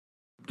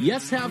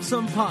Yes Have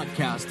Some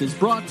podcast is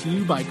brought to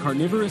you by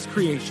Carnivorous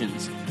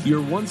Creations, your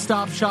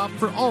one-stop shop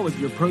for all of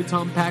your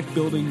Proton Pack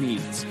building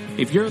needs.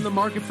 If you're in the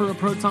market for a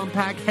Proton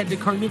Pack, head to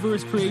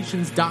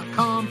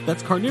carnivorouscreations.com.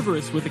 That's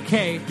carnivorous with a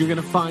K. You're going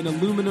to find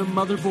aluminum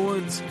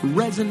motherboards,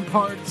 resin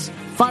parts,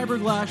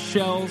 fiberglass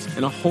shells,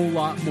 and a whole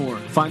lot more.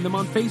 Find them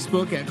on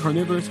Facebook at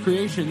Carnivorous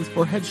Creations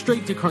or head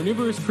straight to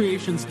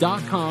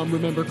carnivorouscreations.com.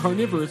 Remember,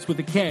 carnivorous with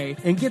a K,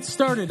 and get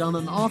started on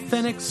an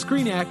authentic,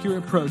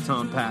 screen-accurate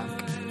Proton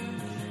Pack.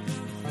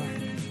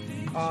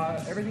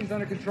 Everything's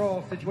under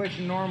control.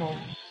 Situation normal. I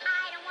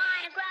don't want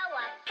to grow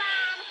up.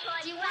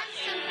 Mom, you want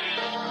some?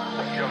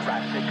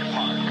 Jurassic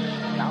Park.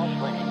 Now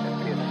playing the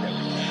theater.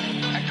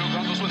 Ecto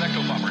goggles with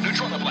Ecto Bomber,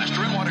 Neutron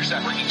Blaster, and Water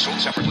Zapper, each sold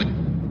separately.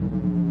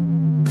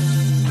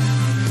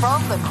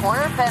 From the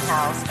corner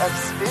penthouse of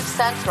Spook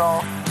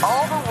Central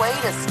all the way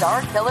to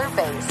Star Killer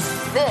Base,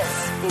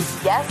 this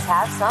is Yes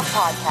Have Some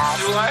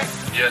podcast. You like?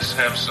 Yes,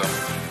 have some.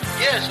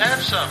 Yes,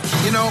 have some.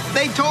 You know,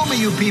 they told me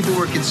you people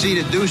were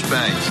conceited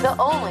douchebags. The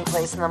only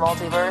place in the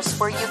multiverse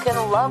where you can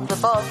love the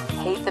book,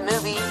 hate the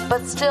movie,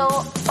 but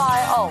still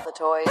buy all the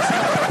toys.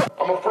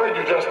 I'm afraid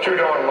you're just too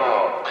darn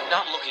loud. I'm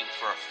not looking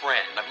for a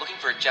friend. I'm looking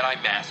for a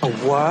Jedi Master.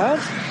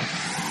 What?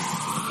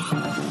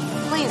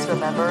 Please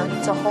remember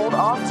to hold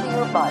on to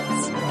your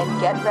butts and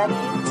get ready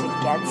to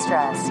get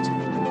stressed.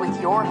 With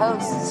your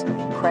hosts,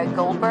 Craig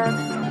Goldberg,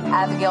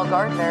 Abigail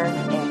Gardner,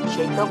 and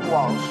Jacob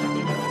Walsh.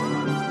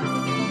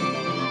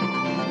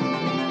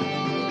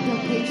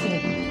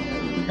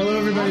 Hello,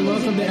 everybody.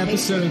 Welcome to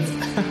episode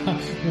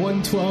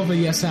 112 of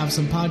Yes Have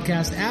Some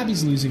podcast.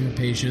 Abby's losing her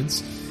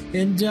patience.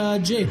 And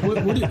Jake, what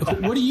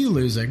are you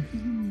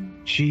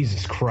losing?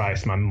 Jesus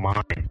Christ, my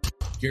mind.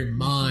 Your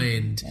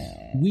mind.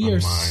 We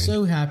are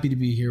so happy to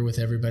be here with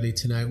everybody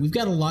tonight. We've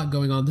got a lot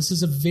going on. This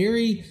is a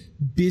very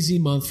busy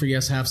month for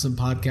Yes Have Some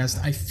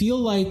podcast. I feel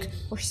like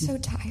we're so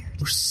tired.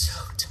 We're so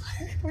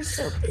tired. We're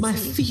so busy. My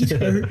feet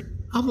hurt.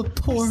 I'm a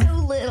poor. We're so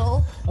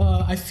little.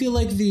 I feel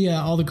like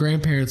all the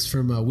grandparents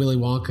from Willy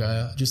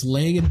Wonka, just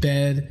laying in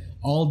bed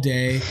all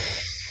day,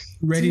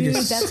 ready Dude,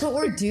 to. That's what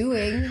we're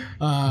doing.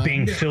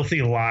 Being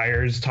filthy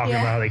liars, talking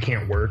about how they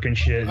can't work and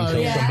shit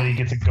until somebody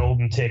gets a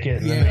golden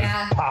ticket and then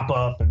they pop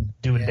up and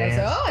do a dance.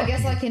 So, I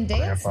guess I can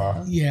dance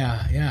now.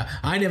 Yeah.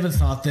 I never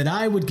thought that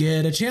I would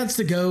get a chance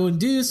to go and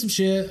do some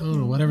shit. I don't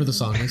know, whatever the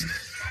song is.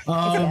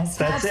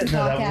 That's it.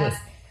 No,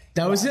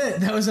 that was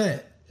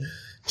it.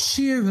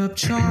 Cheer up,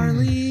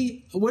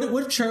 Charlie.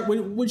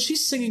 When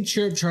she's singing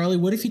Cheer Up, Charlie,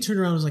 what if he turned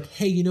around and was like,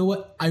 hey, you know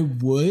what? I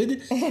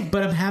would,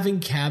 but I'm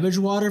having cabbage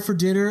water for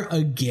dinner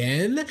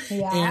again,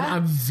 and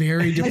I'm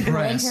very depressed. My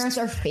grandparents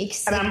are fake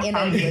sick, and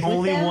I'm the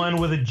only one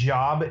with a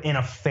job in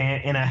a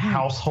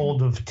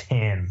household of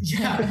 10.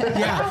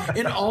 Yeah.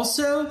 And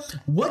also,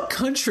 what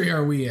country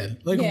are we in?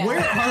 Like, where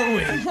are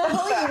we?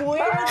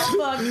 Where the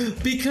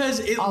fuck? Because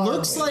it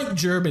looks like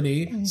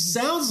Germany,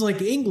 sounds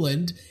like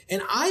England,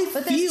 and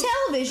But there's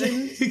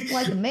television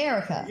like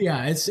America.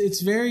 Yeah,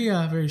 it's very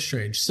very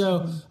strange.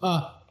 So,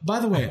 by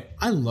the way,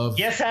 I love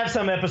Yes Have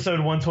Some episode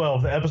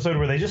 112, the episode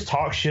where they just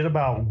talk shit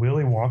about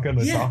Willy Wonka and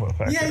the Chocolate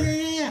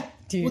Factory. Yeah.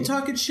 Dude. We're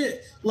talking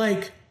shit.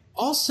 Like,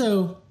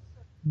 also,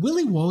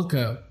 Willy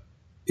Wonka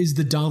is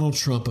the Donald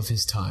Trump of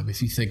his time,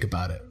 if you think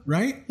about it,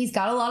 right? He's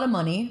got a lot of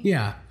money.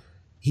 Yeah.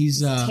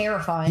 He's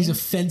terrifying. He's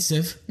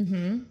offensive.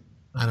 Mm-hmm.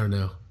 I don't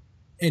know.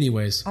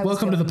 Anyways,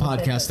 welcome to the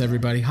podcast,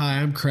 everybody.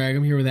 Hi, I'm Craig.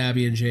 I'm here with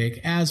Abby and Jake,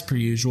 as per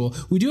usual.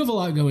 We do have a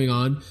lot going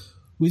on.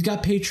 We've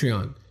got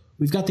Patreon.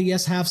 We've got the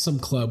Yes Have Some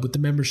Club with the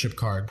membership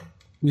card.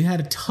 We had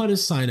a ton of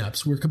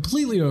signups. We're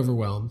completely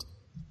overwhelmed.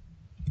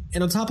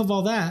 And on top of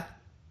all that,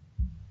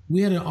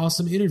 we had an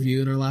awesome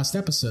interview in our last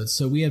episode.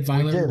 So we had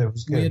Violet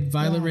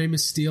Ramis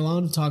Steele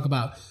on to talk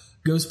about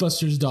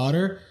Ghostbusters'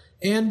 daughter.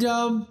 And,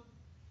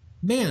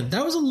 man,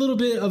 that was a little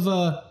bit of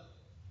a...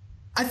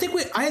 I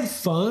had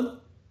fun.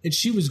 And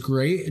she was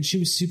great, and she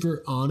was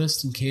super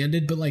honest and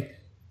candid, but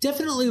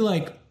definitely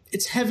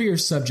it's heavier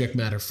subject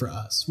matter for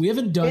us. We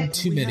haven't done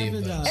too many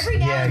of those. Every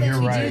now and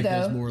then we do,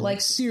 though. More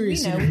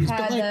serious we've interviews,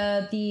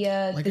 had the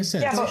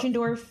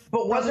Oschendorf.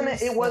 But wasn't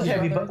it? It was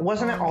heavy, but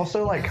wasn't it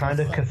also kind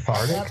of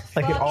cathartic?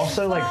 It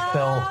also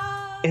felt.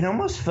 It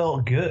almost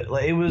felt good.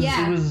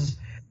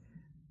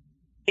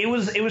 It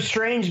was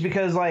strange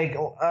because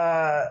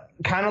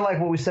kind of like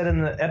what we said in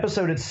the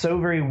episode, it's so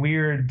very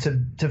weird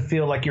to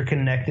feel like you're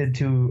connected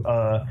to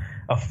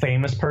a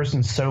famous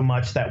person so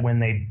much that when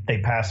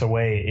they pass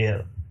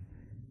away,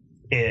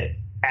 it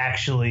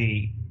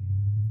actually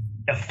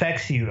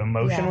affects you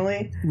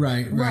emotionally.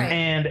 Right.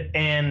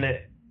 And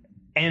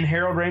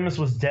Harold Ramis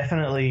was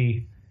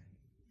definitely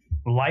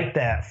like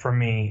that for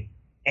me.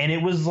 And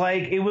it was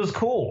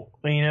cool,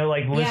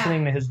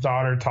 listening to his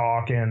daughter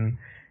talk and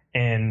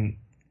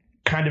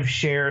kind of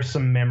share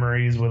some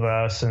memories with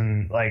us,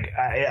 and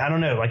I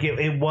don't know,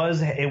 it was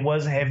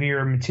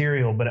heavier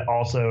material, but it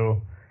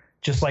also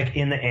just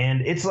in the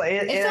end, it's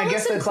I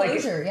guess that's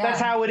closure, that's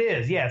how it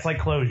is. Yeah, it's like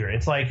closure.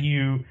 It's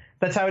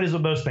that's how it is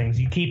with most things.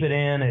 You keep it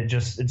in,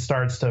 it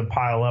starts to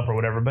pile up or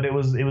whatever. But it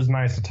was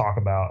nice to talk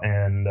about,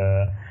 and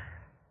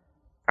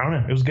I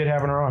don't know. It was good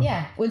having her on.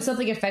 Yeah. When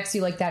something affects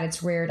you like that,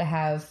 it's rare to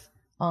have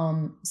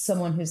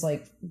someone who's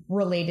like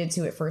related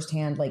to it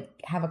firsthand, like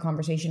have a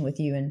conversation with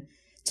you, and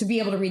to be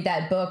able to read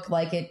that book,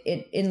 like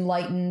it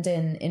enlightened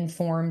and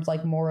informed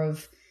like more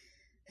of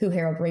who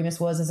Harold Ramis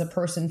was as a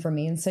person for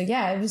me. And so,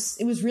 yeah, it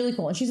was really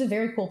cool. And she's a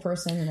very cool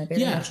person, and I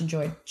very much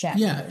enjoyed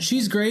chatting. Yeah,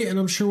 she's great, and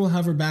I'm sure we'll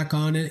have her back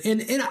on.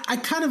 And I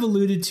kind of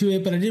alluded to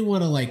it, but I didn't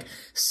want to like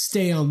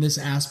stay on this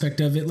aspect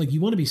of it. Like,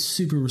 you want to be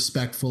super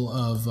respectful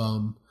of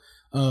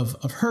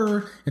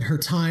her and her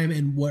time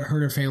and what her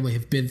and her family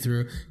have been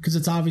through, because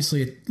it's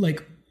obviously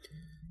like,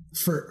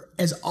 for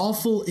as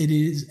awful it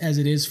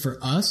is for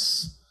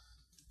us,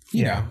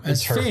 you know,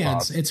 as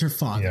fans, it's her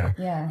father.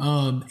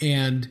 Yeah.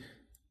 And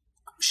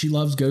she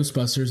loves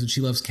Ghostbusters, and she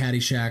loves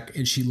Caddyshack,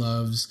 and she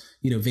loves,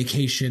 you know,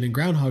 Vacation and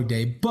Groundhog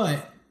Day,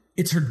 but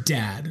it's her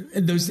dad,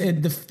 and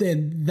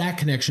that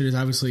connection is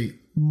obviously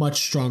much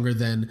stronger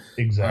than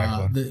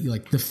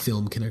the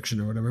film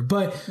connection or whatever.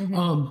 But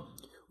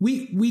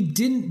we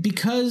didn't,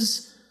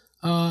 because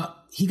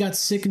he got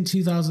sick in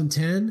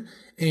 2010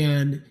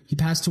 and he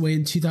passed away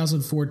in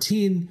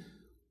 2014.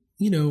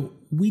 You know,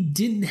 we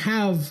didn't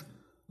have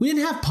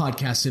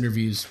podcast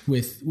interviews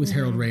with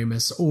Harold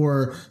Ramis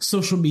or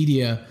social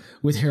media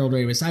with Harold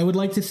Ramis. I would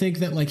like to think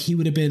that like he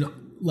would have been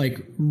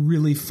like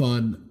really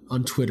fun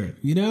on Twitter,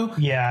 you know?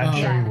 Yeah,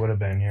 I'm sure he would have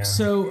been. Yeah.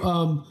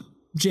 So,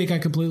 Jake, I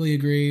completely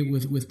agree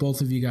with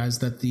both of you guys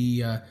that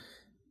the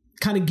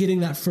kind of getting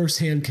that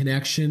firsthand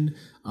connection,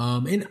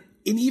 and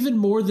even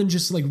more than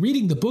just like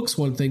reading the book's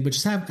one thing, but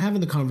just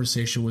having the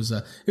conversation was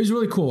it was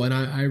really cool, and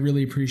I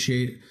really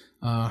appreciate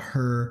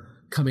her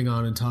coming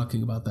on and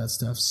talking about that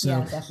stuff. So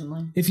yeah,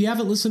 definitely. If you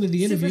haven't listened to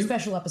the interview, a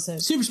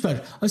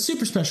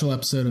super special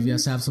episode of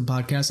Yes Have Some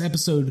Podcast,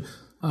 episode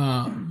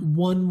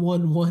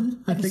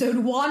 111. Episode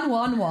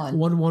 111.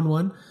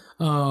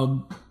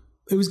 111.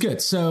 It was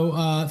good.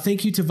 So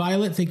thank you to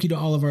Violet. Thank you to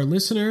all of our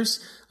listeners,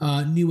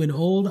 new and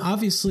old.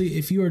 Obviously,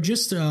 if you are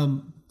just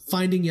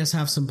finding Yes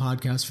Have Some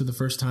Podcast for the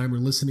first time or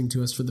listening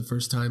to us for the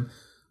first time,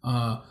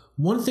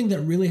 one thing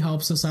that really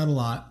helps us out a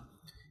lot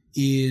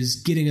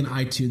is getting an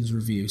iTunes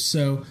review.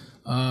 So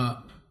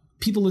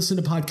people listen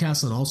to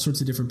podcasts on all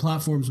sorts of different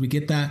platforms. We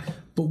get that.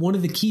 But one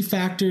of the key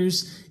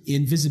factors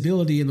in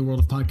visibility in the world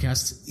of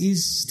podcasts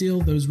is still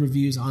those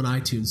reviews on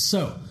iTunes.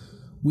 So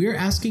we're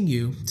asking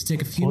you to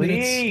take a few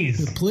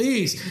minutes.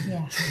 Please.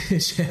 Yeah.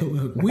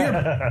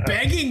 We're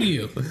begging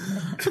you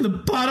from the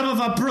bottom of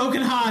our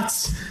broken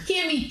hearts.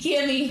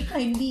 Gimme.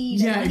 I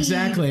need.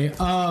 Exactly.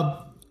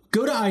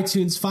 Go to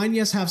iTunes, find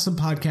Yes Have Some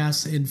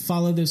Podcasts, and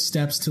follow those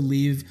steps to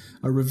leave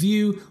a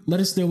review.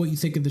 Let us know what you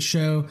think of the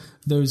show.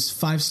 Those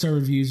 5-star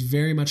reviews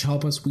very much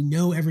help us. We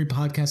know every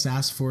podcast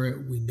asks for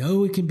it. We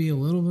know it can be a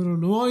little bit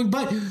annoying,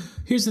 but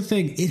here's the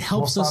thing. It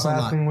helps us a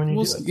lot.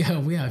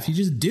 Yeah, if you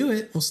just do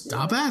it, we'll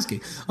stop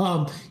asking.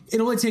 It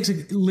only takes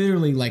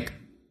literally like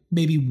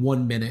maybe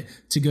 1 minute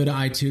to go to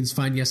iTunes,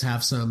 find Yes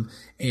Have Some,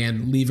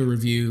 and leave a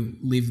review.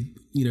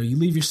 You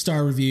leave your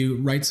star review,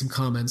 write some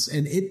comments,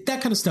 and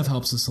that kind of stuff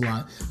helps us a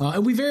lot.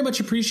 And we very much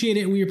appreciate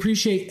it. And we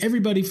appreciate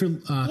everybody for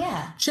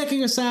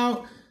checking us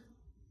out.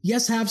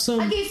 Yes, Have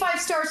Some. I gave 5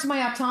 stars to my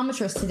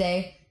optometrist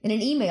today in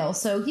an email,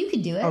 so you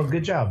can do it. Oh,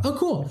 good job. Oh,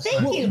 cool.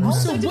 Thank you.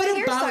 So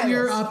what about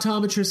your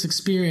optometrist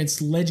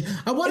experience led you?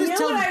 I want to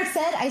tell what I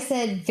said? I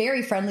said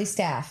very friendly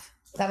staff.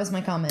 That was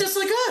my comment. That's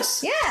like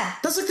us. Yeah.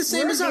 That's like the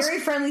same as us. Very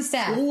friendly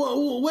staff.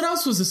 What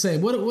else was the same?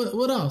 What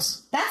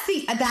else?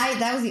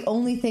 That was the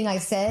only thing I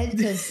said,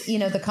 because,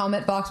 the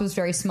comment box was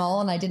very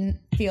small and I didn't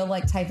feel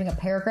like typing a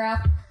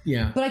paragraph.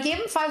 Yeah. But I gave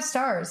him 5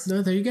 stars.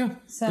 No, there you go.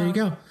 There you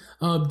go.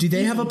 Do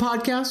they have a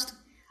podcast?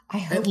 I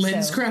hope at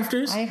Lens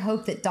Crafters? I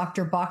hope that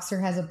Dr. Boxer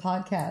has a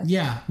podcast.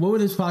 Yeah. What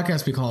would his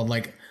podcast be called?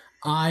 Like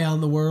Eye on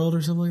the World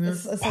or something like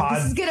that?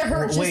 This is going to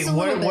hurt just a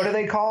little bit. What are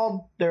they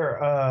called?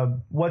 They're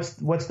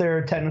what's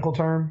their technical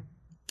term?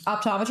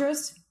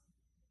 Optometrist?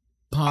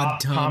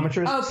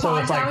 Podtometrist. Oh, so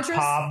it's like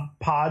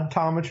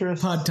podtometrist?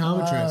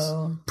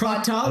 Podtometrist.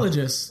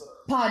 Proctologist.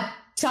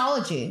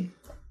 Podtology.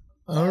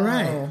 All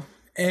right.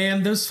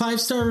 And those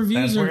 5-star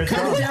reviews are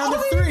coming down to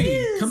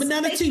 3. Coming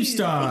down to 2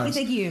 stars.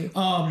 Thank you.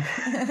 Find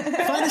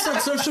us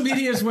on social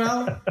media as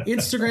well.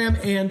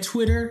 Instagram and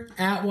Twitter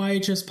at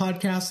YHS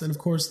Podcast. And of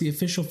course, the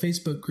official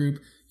Facebook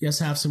group, Yes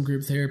Have Some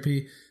Group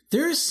Therapy.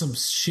 There is some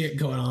shit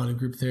going on in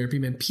group therapy,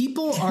 man.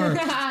 People are...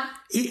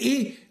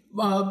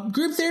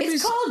 group therapy.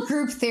 It's called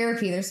group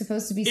therapy. There's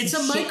supposed to be some It's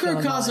a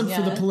microcosm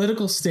for the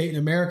political state in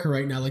America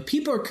right now. Like,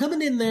 people are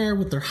coming in there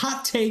with their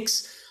hot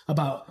takes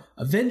about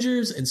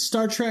Avengers and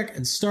Star Trek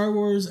and Star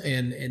Wars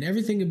and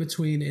everything in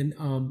between. And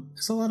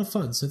it's a lot of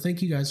fun. So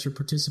thank you guys for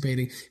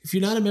participating. If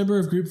you're not a member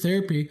of group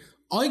therapy,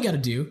 all you got to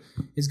do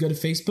is go to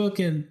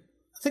Facebook, and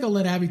I think I'll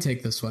let Abby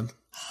take this one.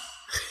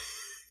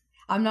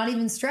 I'm not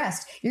even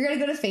stressed. You're going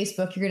to go to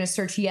Facebook. You're going to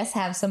search Yes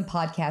Have Some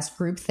Podcast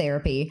Group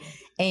Therapy,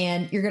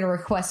 and you're going to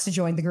request to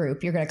join the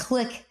group. You're going to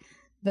click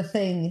the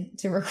thing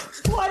to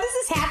record. Why does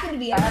this happen to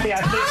me? Abby,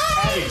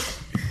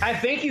 I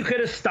think you could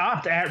have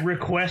stopped at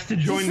request to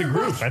join the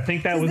group. I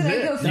think that was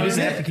it. You didn't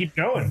have to keep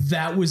going.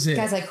 That was it.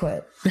 Guys, I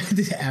quit.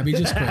 Abby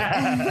just quit.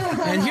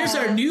 And here's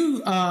our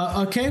new,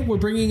 we're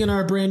bringing in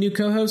our brand new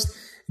co-host,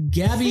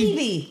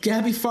 Gabby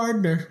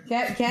Fardner.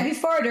 Gabby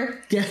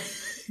Farter.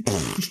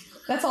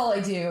 That's all I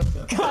do.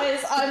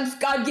 Guys,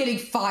 I'm getting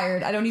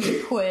fired. I don't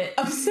even quit.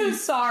 I'm so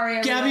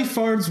sorry. Gabby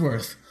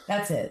Farnsworth.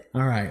 That's it.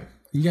 All right.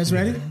 You guys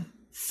ready?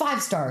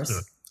 5 stars.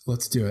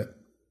 Let's do it.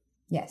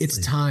 Yes. It's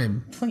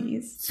time.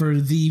 Please. For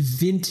the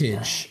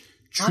vintage,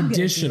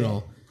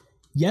 traditional.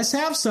 Yes,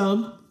 have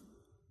some.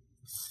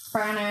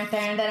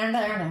 That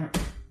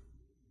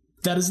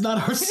is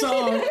not our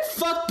song.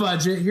 Fuck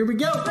budget. Here we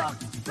go. Fuck.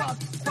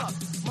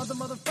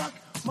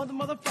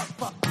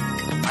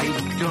 I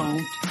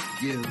don't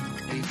give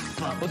a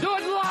fuck. We'll do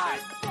it live.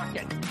 Fuck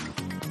it.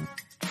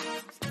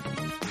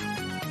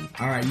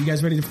 All right, you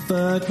guys ready to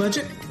fuck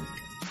budget?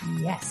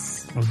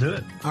 Yes. Let's do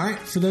it. All right,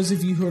 for those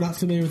of you who are not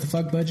familiar with the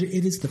fuck budget,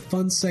 it is the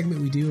fun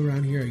segment we do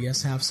around here at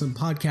Yes Have Some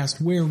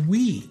podcast where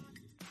we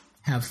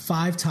have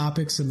 5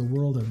 topics in the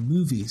world of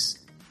movies.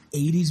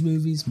 80s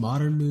movies,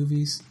 modern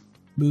movies,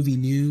 movie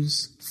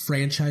news,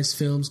 franchise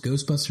films,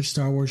 Ghostbusters,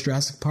 Star Wars,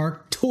 Jurassic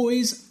Park,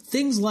 toys,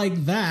 things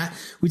like that.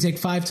 We take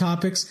 5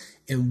 topics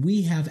and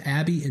we have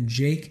Abby and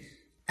Jake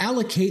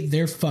allocate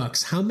their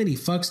fucks. How many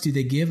fucks do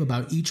they give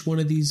about each one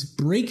of these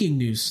breaking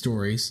news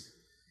stories?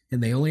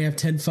 And they only have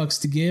 10 fucks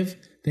to give.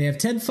 They have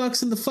 10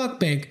 fucks in the fuck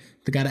bank.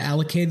 They got to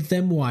allocate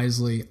them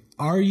wisely.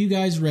 Are you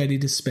guys ready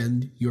to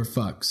spend your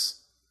fucks?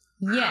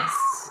 Yes.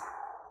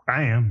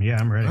 I am. Yeah,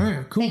 I'm ready. All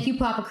right, cool. Thank you,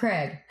 Papa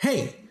Craig.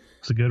 Hey.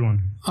 It's a good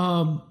one.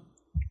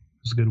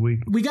 It's a good week.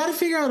 We got to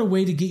figure out a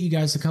way to get you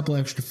guys a couple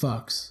extra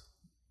fucks.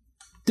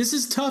 This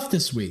is tough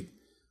this week.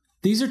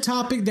 These are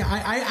topics that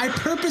I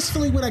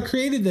purposefully, when I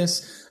created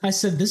this, I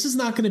said, this is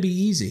not going to be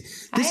easy.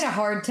 I had a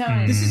hard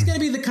time. This is going to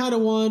be the kind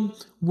of one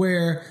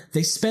where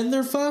they spend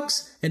their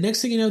fucks, and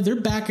next thing you know, they're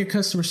back at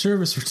customer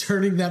service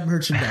returning that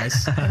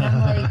merchandise. And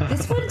I'm like,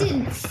 this one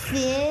didn't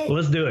fit.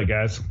 Let's do it,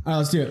 guys. All right,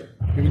 let's do it.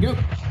 Here we go.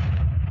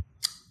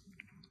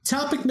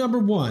 Topic number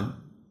 1.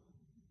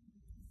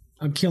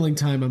 I'm killing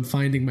time. I'm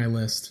finding my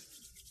list.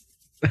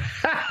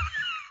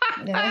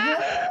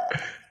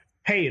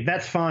 Hey,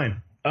 that's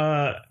fine.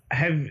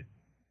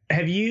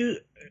 Have you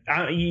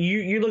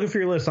you're looking for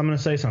your list? I'm going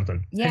to say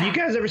something. Yeah. Have you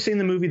guys ever seen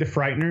the movie The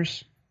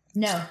Frighteners?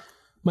 No.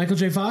 Michael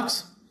J.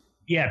 Fox?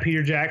 Yeah,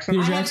 Peter Jackson.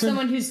 I have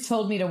someone who's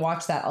told me to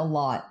watch that a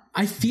lot.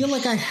 I feel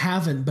like I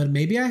haven't, but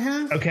maybe I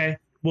have. Okay.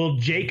 Well,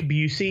 Jake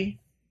Busey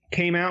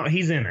came out.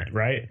 He's in it,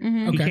 right?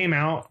 Mm-hmm. He came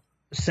out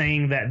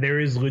saying that there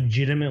is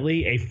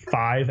legitimately a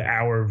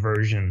 5-hour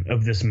version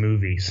of this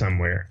movie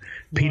somewhere.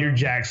 Peter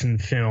Jackson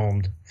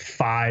filmed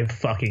 5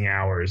 fucking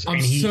hours. I'm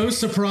so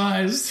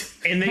surprised.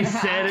 And they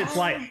said it's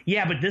like,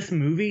 yeah, but this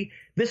movie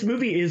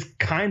is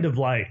kind of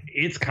like,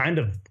 it's kind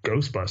of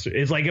Ghostbusters.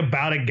 It's like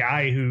about a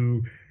guy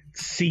who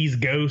sees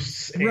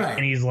ghosts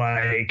and he's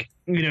like,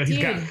 you know, he's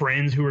got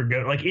friends who are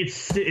like,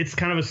 it's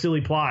kind of a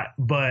silly plot,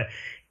 but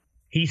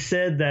he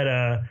said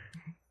that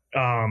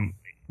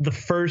the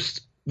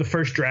first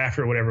draft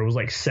or whatever was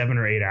like 7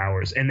 or 8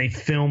 hours, and they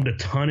filmed a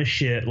ton of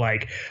shit,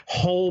 like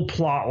whole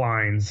plot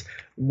lines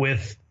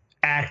with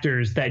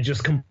actors that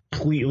just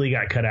completely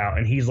got cut out.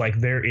 And he's like,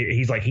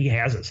 he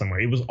has it somewhere.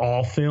 It was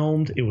all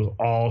filmed. It was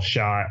all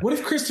shot. What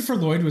if Christopher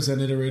Lloyd was in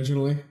it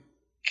originally?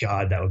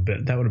 God, that would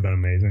have been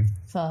amazing.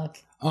 Fuck.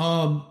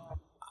 The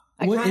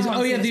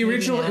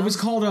original. It was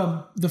called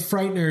The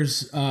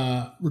Frighteners,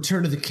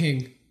 Return of the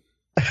King.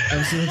 That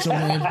was the original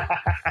name.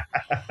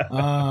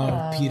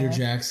 Peter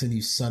Jackson,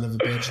 you son of a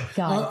bitch.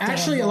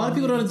 Actually, a lot of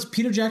people don't know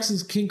Peter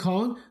Jackson's King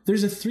Kong.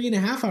 There's a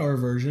 3.5 hour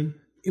version.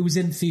 It was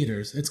in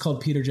theaters. It's called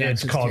Peter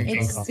Jackson's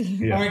King Kong.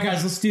 Yeah. All right,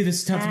 guys, let's do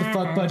this. Time for the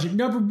fuck budget.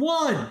 Number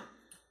 1,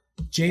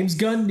 James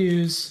Gunn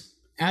news.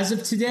 As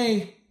of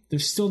today,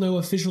 there's still no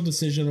official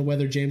decision on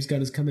whether James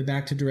Gunn is coming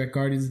back to direct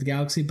Guardians of the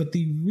Galaxy, but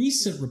the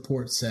recent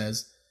report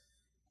says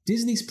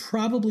Disney's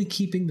probably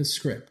keeping the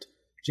script.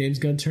 James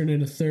Gunn turned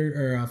in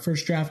a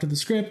first draft of the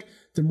script.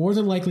 They're more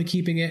than likely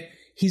keeping it.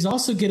 He's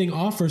also getting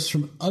offers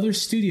from other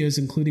studios,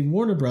 including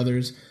Warner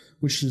Brothers,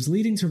 which is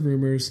leading to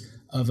rumors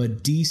of a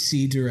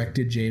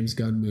DC-directed James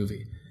Gunn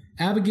movie.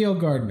 Abigail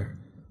Gardner,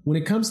 when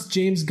it comes to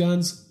James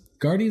Gunn's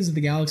Guardians of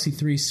the Galaxy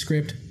 3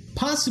 script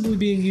possibly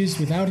being used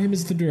without him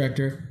as the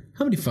director,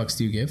 how many fucks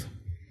do you give?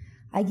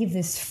 I give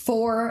this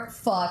 4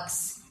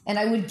 fucks, and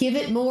I would give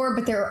it more,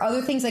 but there are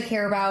other things I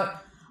care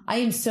about. I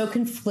am so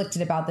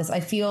conflicted about this. I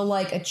feel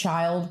like a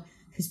child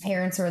whose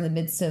parents are in the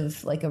midst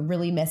of like a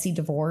really messy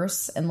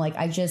divorce. And like,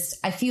 I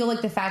feel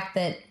like the fact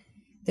that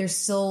they're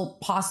still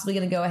possibly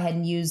going to go ahead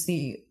and use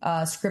the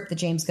script that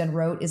James Gunn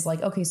wrote is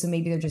like, okay, so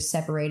maybe they're just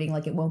separating.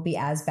 Like, it won't be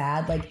as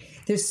bad. Like,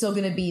 there's still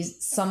going to be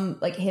some,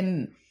 like,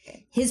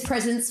 his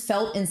presence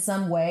felt in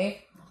some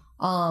way.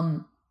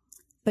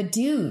 But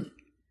dude,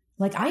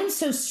 like, I am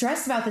so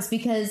stressed about this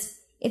because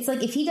it's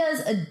like, if he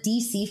does a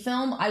DC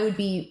film, I would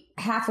be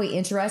halfway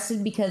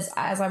interested, because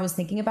as I was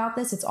thinking about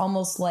this, it's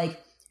almost like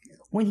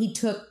when he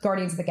took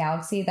Guardians of the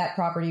Galaxy, that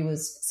property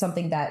was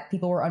something that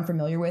people were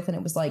unfamiliar with. And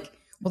it was like,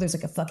 well, there's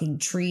like a fucking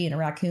tree and a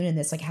raccoon in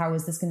this. Like, how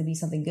is this going to be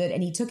something good?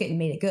 And he took it and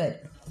made it good.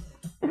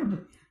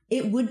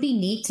 It would be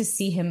neat to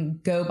see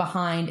him go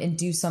behind and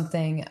do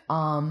something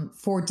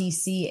for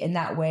DC in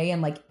that way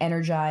and like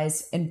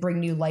energize and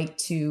bring new light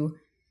to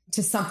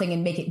something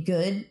and make it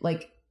good.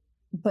 Like,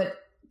 but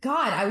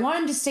God, I want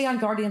him to stay on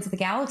Guardians of the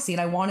Galaxy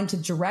and I want him to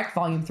direct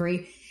Volume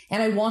 3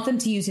 and I want them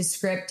to use his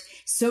script.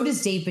 So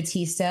does Dave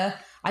Bautista.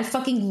 I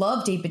fucking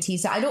love Dave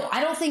Bautista. I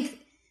don't think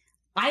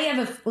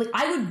I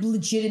would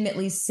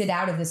legitimately sit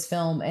out of this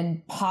film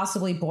and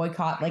possibly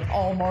boycott like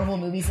all Marvel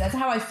movies. That's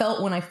how I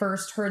felt when I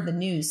first heard the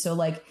news. So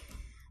like,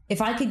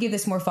 if I could give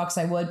this more fucks,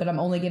 I would, but I'm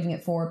only giving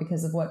it 4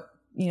 because of what,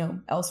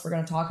 else we're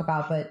going to talk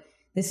about. But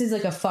this is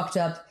like a fucked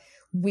up,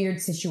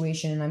 weird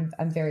situation. And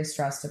I'm very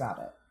stressed about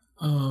it.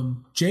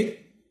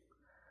 Jake?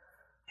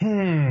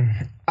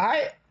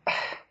 I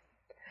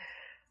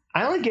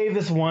only gave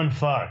this 1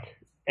 fuck.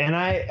 And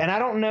I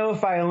don't know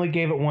if I only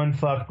gave it 1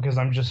 fuck because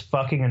I'm just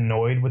fucking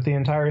annoyed with the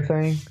entire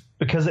thing,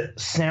 because it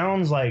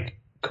sounds like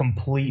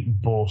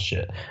complete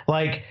bullshit.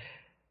 Like,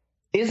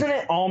 isn't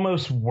it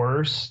almost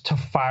worse to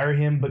fire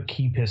him but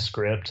keep his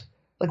script?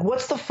 Like,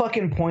 what's the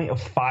fucking point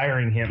of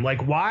firing him?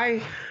 Like,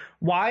 why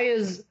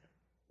is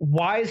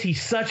he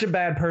such a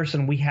bad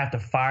person we have to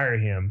fire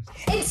him?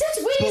 And since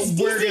when is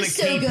Disney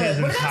so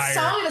good? What about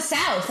Song of the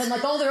South and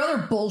like all their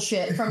other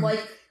bullshit from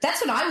like, that's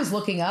what I was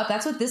looking up.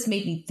 That's what this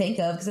made me think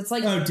of, because it's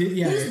like,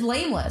 who's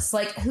blameless?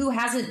 Like, who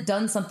hasn't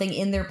done something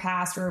in their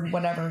past or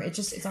whatever? It's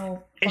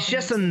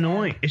just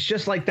annoying. It's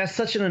just like, that's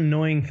such an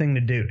annoying thing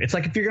to do. It's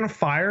like, if you're gonna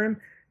fire him,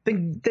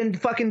 then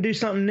fucking do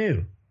something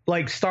new.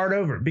 Like, start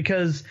over,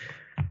 because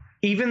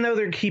even though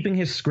they're keeping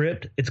his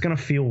script, it's gonna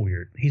feel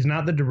weird. He's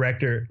not the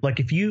director.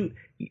 Like,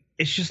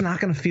 it's just not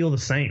gonna feel the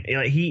same.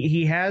 Like,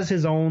 he has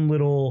his own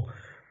little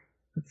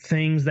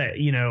things that,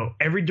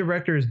 every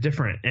director is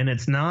different, and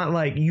it's not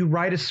like you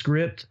write a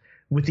script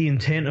with the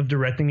intent of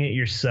directing it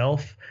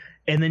yourself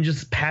and then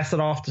just pass it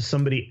off to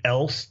somebody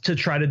else to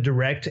try to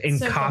direct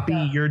and copy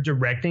your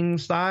directing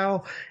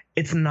style.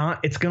 It's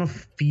gonna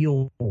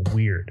feel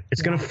weird.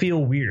 It's gonna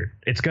feel weird.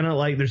 It's gonna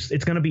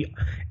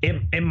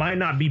it might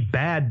not be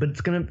bad, but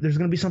there's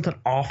gonna be something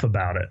off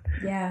about it.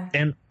 Yeah.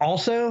 And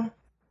also,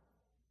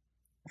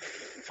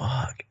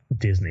 fuck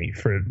Disney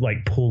for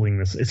like pulling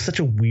this. It's such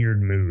a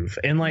weird move.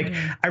 And like,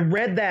 I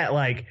read that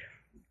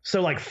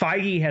so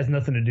Feige has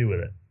nothing to do with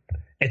it.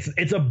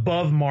 It's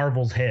above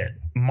Marvel's head.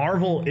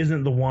 Marvel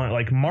isn't the one.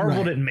 Like,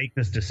 Marvel didn't make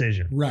this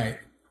decision. Right.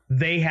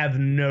 They have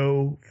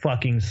no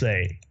fucking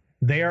say.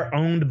 They are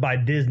owned by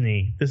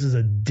Disney. This is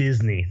a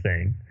Disney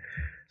thing.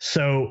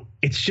 So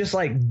it's just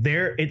like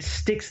it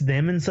sticks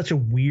them in such a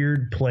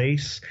weird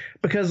place,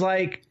 because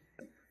like,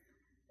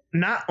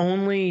 not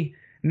only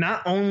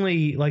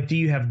like do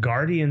you have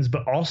Guardians,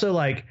 but also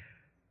like,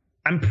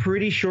 I'm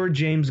pretty sure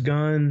James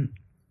Gunn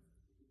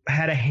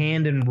had a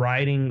hand in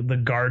writing the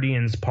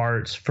Guardians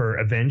parts for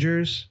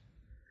Avengers.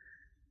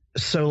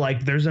 So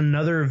like, there's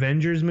another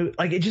Avengers movie.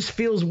 Like, it just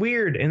feels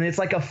weird, and it's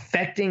like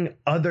affecting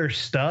other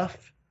stuff.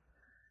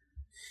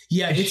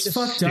 Yeah, it's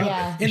fucked up.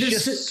 Yeah. And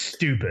it's just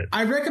stupid.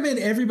 I recommend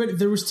everybody.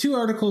 There was 2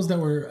 articles that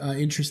were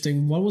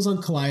interesting. One was on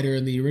Collider,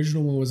 and the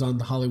original one was on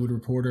The Hollywood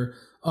Reporter.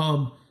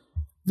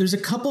 There's a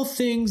couple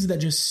things that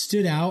just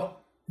stood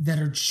out that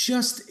are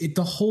just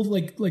the whole,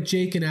 like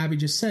Jake and Abby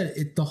just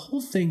said, the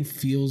whole thing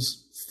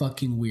feels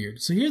fucking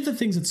weird. So here's the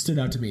things that stood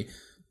out to me.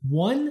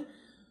 One,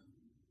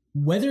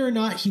 whether or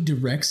not he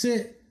directs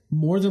it,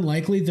 more than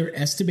likely they're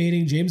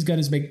estimating James Gunn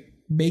is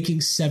making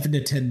 $7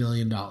 to $10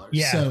 million.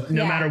 Yeah. So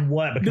no matter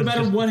what, because no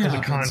matter what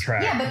happens,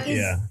 contract. Yeah, but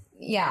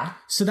yeah.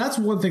 So that's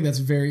one thing that's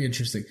very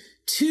interesting.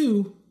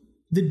 2,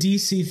 the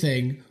DC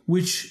thing,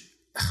 which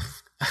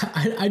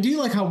I do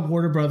like how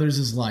Warner Brothers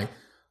is like,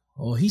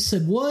 oh, he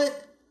said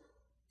what?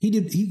 He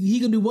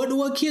gonna do what to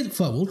what kid?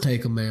 Fuck, we'll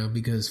take him, man,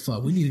 because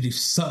fuck, we need to do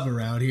something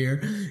around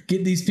here.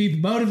 Get these people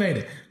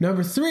motivated.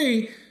 Number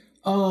 3,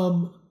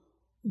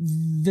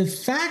 the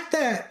fact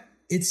that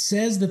it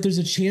says that there's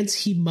a chance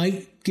he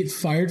might get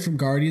fired from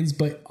Guardians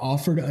but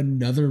offered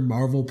another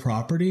Marvel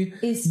property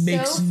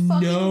makes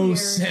no weird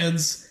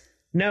sense.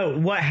 No,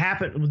 what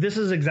happened? This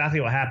is exactly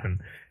what happened.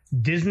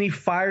 Disney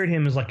fired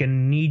him as like a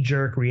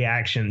knee-jerk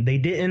reaction. They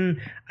didn't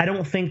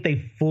think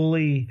it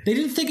through. They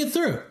didn't think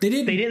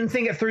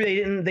it through.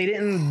 They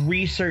didn't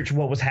research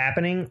what was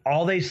happening.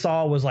 All they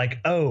saw was like,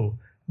 oh,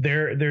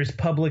 there's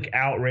public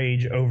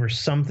outrage over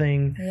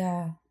something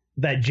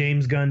that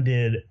James Gunn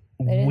did.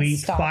 We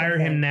fire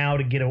him now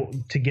to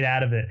get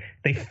out of it.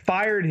 They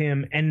fired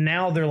him, and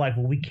now they're like,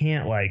 well, we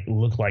can't like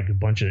look like a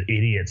bunch of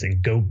idiots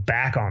and go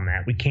back on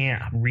that. We can't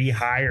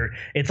rehire.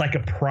 It's like a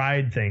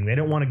pride thing. They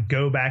don't want to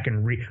go back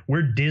and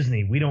we're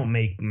Disney. We don't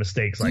make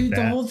mistakes like that.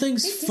 The whole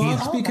thing's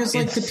fucked because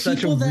like the people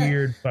such a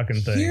weird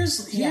fucking thing.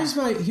 Here's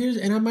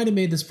and I might have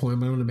made this point,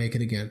 but I'm going to make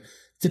it again.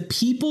 The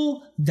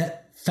people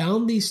that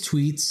found these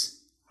tweets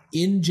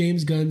in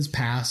James Gunn's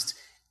past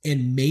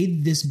and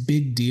made this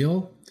big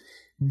deal,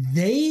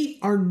 they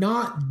are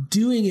not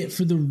doing it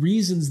for the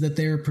reasons that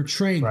they're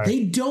portraying. Right.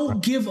 They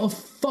don't give a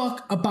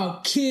fuck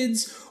about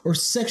kids or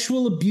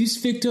sexual abuse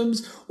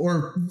victims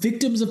or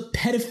victims of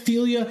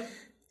pedophilia.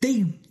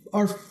 They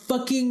are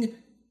fucking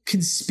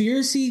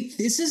conspiracy.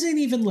 This isn't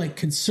even like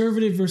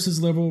conservative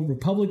versus liberal,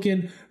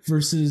 Republican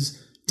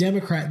versus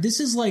Democrat. This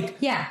is like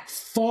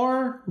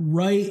far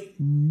right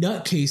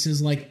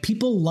nutcases, like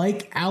people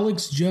like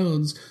Alex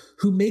Jones,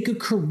 who make a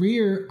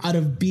career out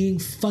of being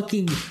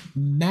fucking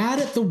mad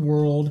at the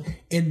world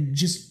and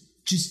just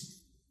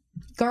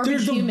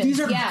garbage humans.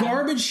 These are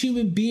garbage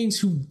human beings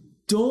who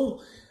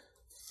don't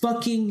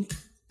fucking.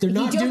 They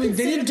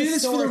didn't do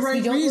this for the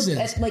right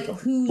reasons. Like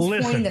who's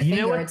pointing the finger?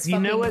 You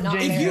know what?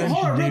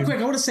 Hold on, real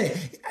quick. I want to say,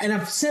 and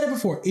I've said it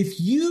before.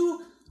 If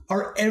you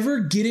are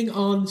ever getting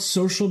on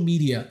social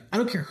media, I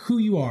don't care who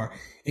you are,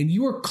 and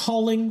you are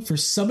calling for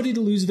somebody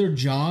to lose their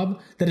job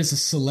that is a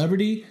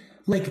celebrity,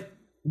 like.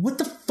 What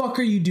the fuck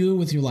are you doing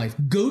with your life?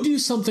 Go do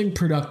something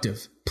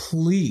productive,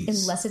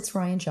 please. Unless it's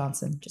Ryan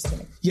Johnson. Just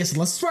kidding. Yes,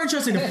 unless it's Ryan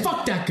Johnson. And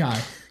fuck that guy.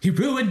 He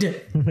ruined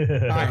it. All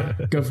right,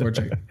 go for it,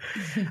 Jake.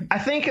 I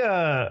think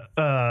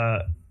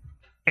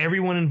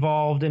everyone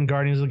involved in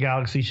Guardians of the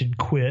Galaxy should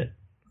quit.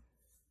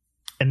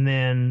 And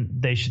then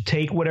they should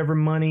take whatever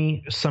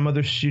money some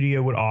other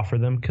studio would offer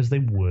them, because they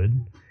would,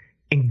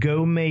 and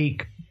go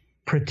make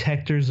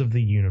Protectors of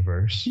the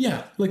Universe.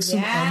 Yeah, like some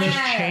just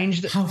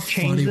change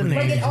the name.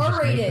 Like an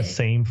R-rated. Make the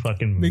same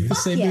fucking movie. Make the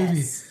same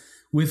movie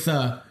with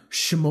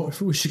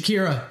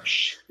Shakira.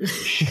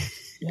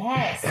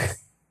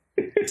 Yes,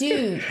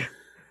 dude.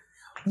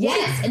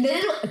 Yes, and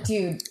then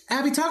dude.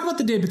 Abby, talk about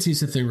the Dave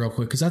Bautista thing real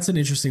quick, because that's an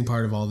interesting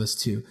part of all this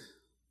too.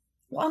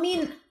 Well, I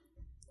mean,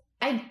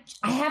 I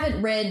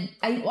haven't read.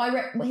 I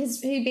read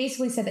he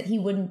basically said that he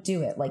wouldn't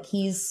do it. Like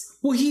he has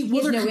no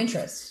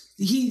interest.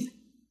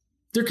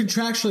 They're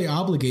contractually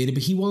obligated,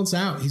 but he wants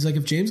out. He's like,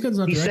 if James Gunn's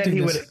not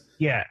directing this... would,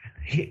 yeah.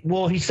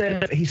 He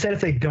said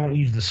if they don't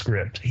use the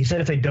script,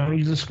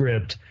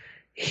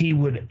 he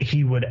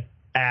would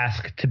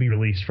ask to be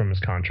released from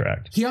his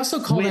contract. He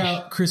also called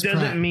out Chris Pratt.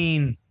 Doesn't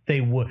mean they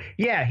would.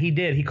 Yeah, he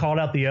did. He called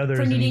out the others.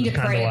 For needing to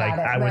pray about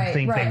it. I would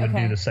think they would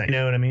do the same. You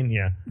know what I mean?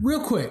 Yeah.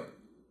 Real quick.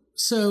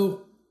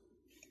 So...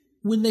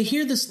 when they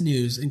hear this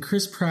news and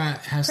Chris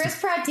Pratt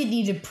Pratt didn't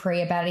need to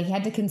pray about it. He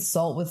had to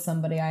consult with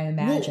somebody, I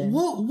imagine.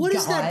 What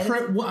does that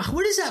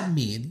what does that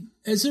mean?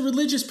 As a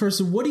religious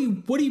person, what are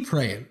you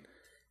praying?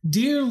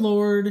 Dear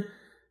Lord,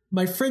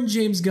 my friend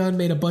James Gunn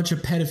made a bunch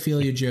of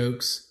pedophilia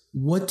jokes.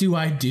 What do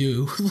I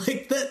do?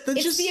 Like that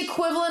it's just the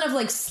equivalent of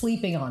like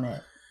sleeping on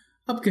it.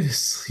 I'm gonna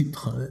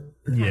sleep on it.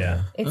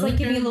 Yeah. It's like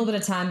giving a little bit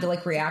of time to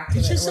like react to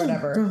it or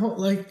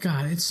whatever.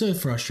 God, it's so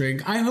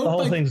frustrating. I hope the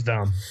whole thing's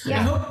dumb.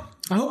 Yeah.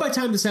 I hope by the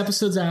time this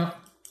episode's out,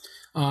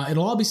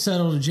 it'll all be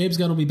settled and James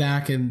Gunn will be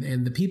back,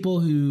 and the people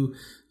who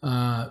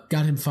got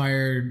him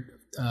fired,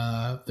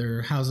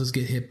 their houses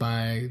get hit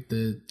by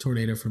the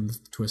tornado from the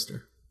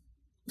Twister.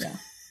 Yeah.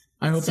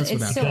 I hope that's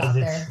what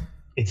happens.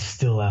 It's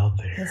still out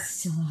there.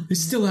 It's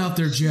still out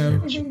there,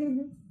 Joe.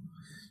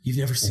 You've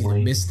never seen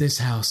it. Miss this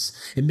house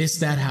and miss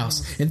that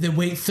house and then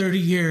wait 30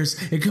 years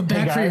and come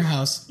back for your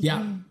house.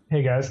 Yeah.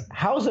 Hey guys,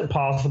 how is it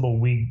possible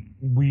we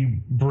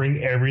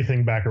bring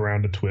everything back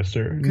around to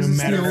Twister, no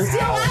matter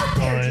how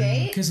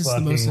fun? Because it's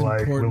the most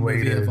important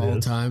movie of all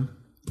time.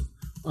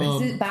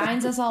 It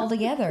binds us all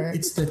together.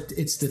 It's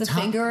the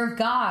top. Finger of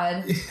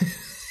God.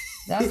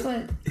 That's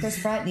what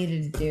Chris Pratt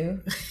needed to do.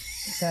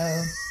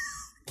 So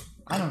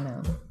I don't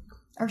know.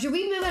 Or should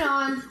we move it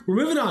on? We're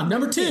moving on.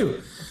 Number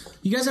 2.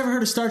 You guys ever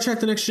heard of Star Trek: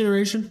 The Next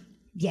Generation?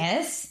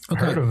 Yes.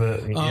 Okay. Heard of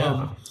it.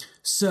 Yeah.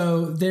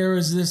 So there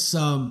was this.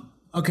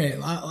 Okay,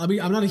 I mean,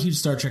 I'm not a huge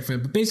Star Trek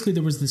fan, but basically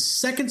there was the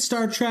second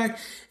Star Trek,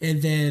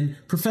 and then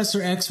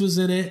Professor X was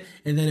in it,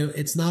 and then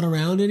it's not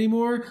around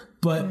anymore.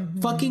 But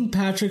fucking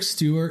Patrick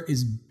Stewart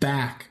is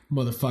back,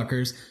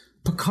 motherfuckers.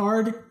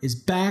 Picard is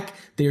back.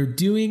 They are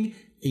doing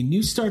a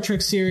new Star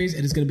Trek series.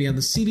 It is going to be on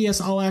the CBS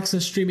All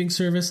Access streaming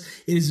service.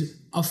 It is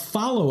a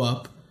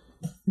follow-up,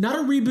 not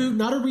a reboot,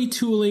 not a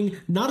retooling,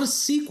 not a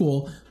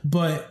sequel,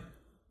 but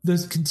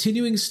the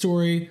continuing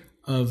story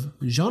of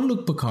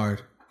Jean-Luc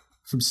Picard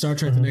from Star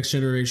Trek: The Next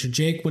Generation.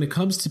 Jake, when it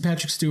comes to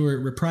Patrick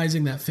Stewart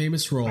reprising that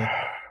famous role,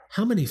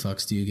 how many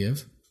fucks do you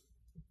give?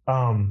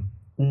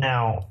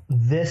 Now,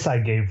 this I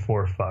gave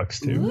 4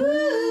 fucks to.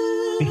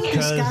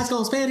 Because this guy's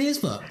gonna spend his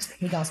fucks.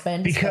 He gonna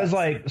spend his fucks.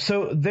 Like,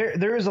 so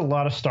there is a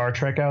lot of Star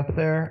Trek out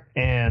there,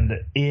 and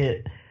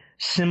it,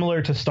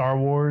 similar to Star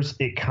Wars,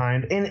 it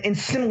and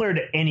similar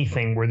to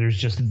anything where there's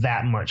just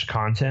that much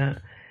content,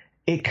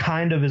 it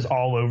kind of is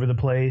all over the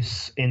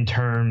place in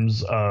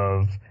terms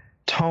of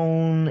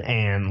tone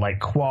and like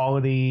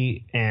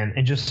quality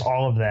and just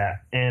all of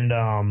that. And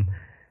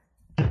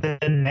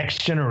the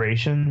Next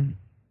Generation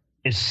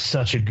is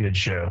such a good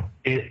show.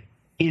 It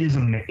is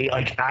amazing.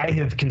 Like, I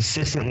have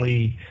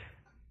consistently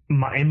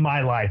in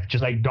my life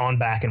just like gone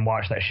back and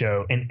watched that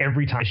show, and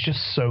every time it's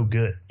just so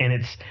good.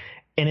 And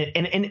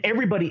and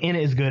everybody in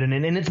it is good, and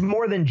it's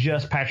more than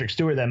just Patrick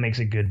Stewart that makes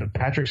it good, but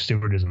Patrick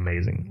Stewart is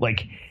amazing.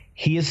 Like,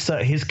 he is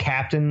his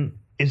captain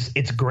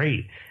it's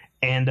great.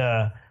 And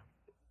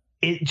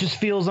it just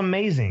feels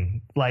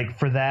amazing, like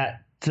for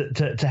that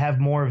to have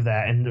more of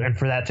that, and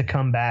for that to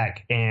come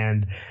back,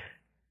 and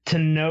to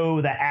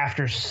know that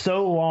after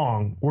so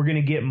long we're going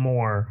to get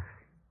more.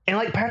 And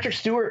like Patrick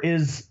Stewart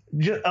is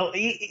just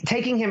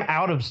taking him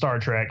out of Star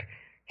Trek.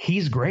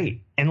 He's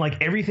great. And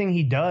like everything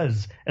he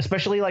does,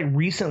 especially like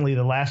recently,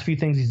 the last few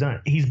things he's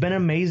done, he's been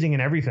amazing in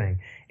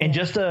everything. And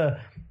just to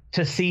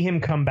see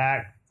him come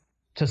back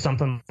to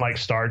something like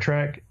Star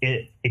Trek,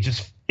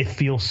 it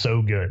feels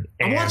so good.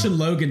 I'm watching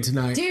Logan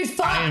tonight. Dude,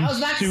 fuck. I was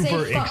about to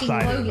say fucking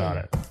Logan. About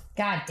it.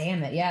 God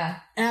damn it. Yeah.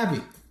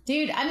 Abby.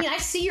 Dude, I mean, I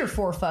see your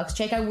 4 fucks,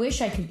 Jake. I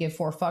wish I could give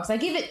 4 fucks. I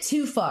give it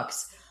 2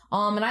 fucks.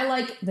 And I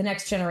like The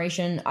Next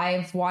Generation.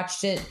 I've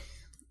watched it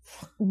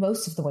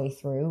most of the way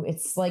through.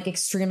 It's like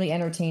extremely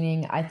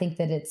entertaining. I think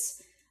that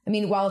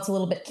while it's a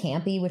little bit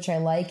campy, which I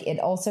like, it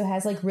also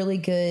has like really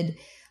good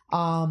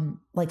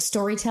like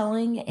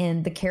storytelling,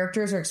 and the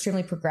characters are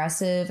extremely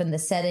progressive, and the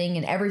setting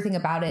and everything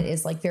about it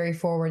is like very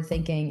forward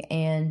thinking.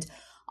 And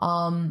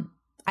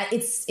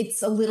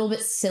it's a little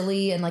bit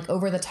silly and like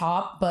over the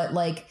top, but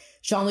like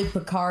Jean-Luc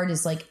Picard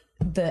is like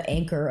the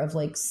anchor of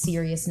like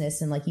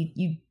seriousness, and like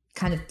you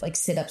kind of like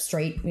sit up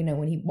straight,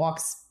 when he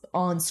walks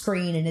on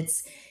screen, and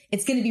it's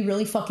going to be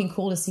really fucking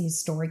cool to see his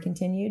story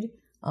continued.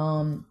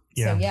 So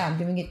yeah, I'm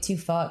giving it 2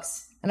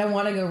 fucks, and I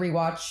want to go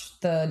rewatch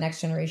The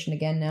Next Generation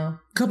again now.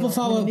 Couple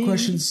follow-up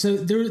questions. So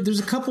there's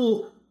a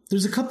couple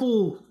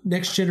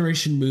Next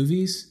Generation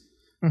movies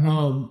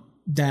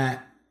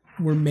that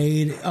were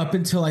made up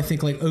until I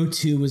think like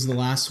 2002 was the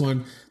last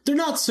one. They're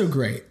not so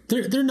great.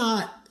 They're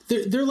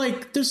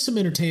like, there's some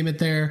entertainment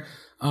there,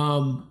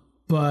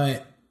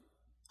 but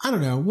I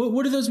don't know.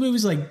 What are those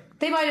movies like?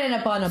 They might end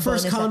up on a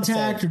First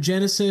Contact episode, or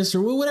Genesis,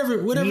 or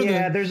whatever.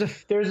 Yeah, there's a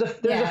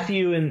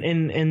few,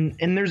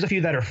 and there's a few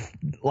that are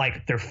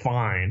like they're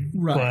fine,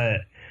 right,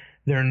 but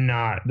they're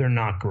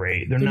not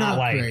great. They're not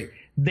like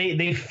great.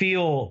 They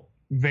feel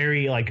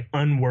very like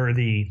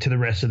unworthy to the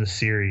rest of the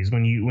series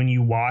when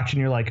you watch,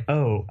 and you're like,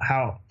 oh,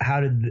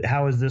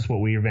 how is this what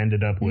we've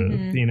ended up with?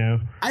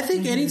 I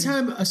think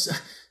anytime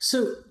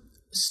so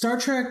Star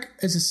Trek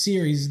as a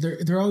series,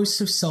 they're always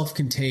so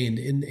self-contained,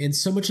 and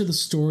so much of the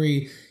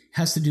story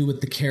has to do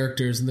with the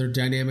characters and their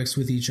dynamics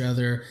with each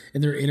other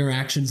and their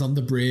interactions on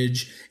the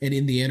bridge and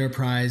in the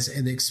Enterprise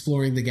and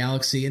exploring the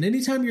galaxy. And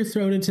anytime you're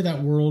thrown into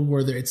that world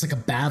where it's like a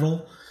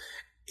battle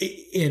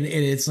and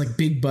it's like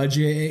big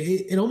budget,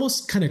 it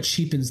almost kind of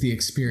cheapens the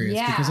experience.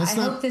 Yeah, because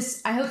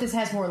I hope this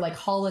has more like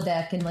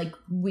holodeck and like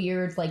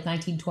weird like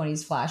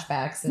 1920s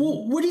flashbacks.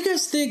 Well, what do you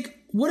guys think?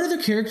 What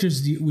other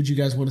characters would you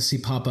guys want to see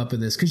pop up in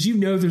this? Because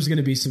there's going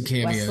to be some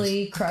cameos.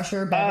 Wesley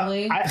Crusher,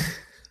 Beverly.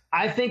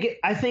 I think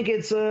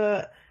it's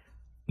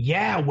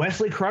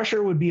Wesley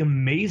Crusher would be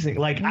amazing.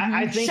 Like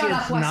I think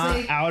it's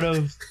not out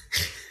of.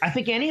 I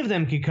think any of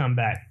them could come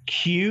back.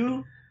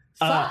 Q.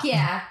 Fuck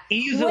yeah!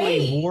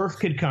 Easily, Worf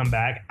could come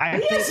back.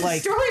 We have some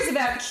stories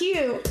about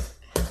Q.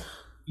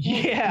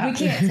 Yeah, we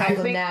can't tell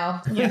them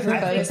now for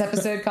bonus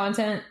episode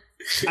content.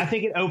 I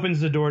think it opens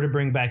the door to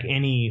bring back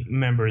any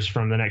members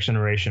from The Next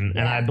Generation,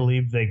 and I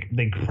believe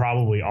they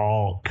probably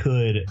all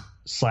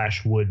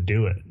could/would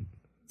do it.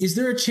 Is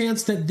there a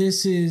chance that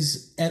this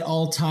is at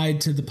all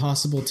tied to the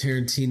possible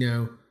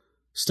Tarantino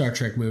Star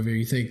Trek movie?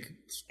 You think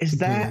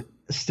that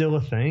still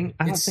a thing?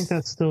 I don't think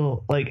that's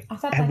still like.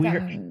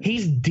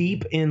 He's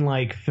deep in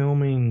like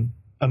filming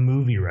a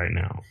movie right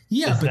now.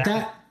 Yeah,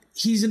 but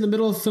he's in the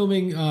middle of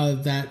filming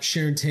that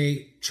Sharon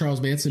Tate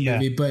Charles Manson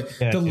movie.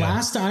 But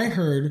last I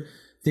heard,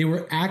 they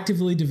were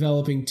actively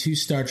developing 2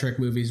 Star Trek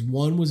movies.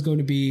 One was going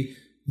to be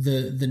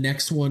the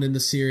next one in the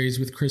series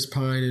with Chris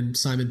Pine and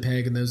Simon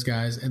Pegg and those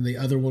guys, and the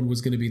other one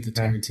was going to be the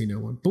Tarantino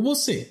one. But we'll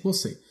see.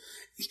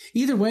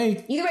 Either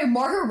way,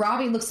 Margot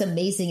Robbie looks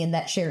amazing in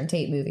that Sharon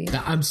Tate movie.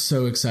 I'm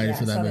so excited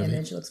for that movie.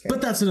 Looks great.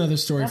 But that's another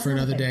story for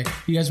another day.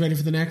 You guys ready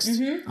for the next?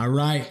 Mm-hmm. All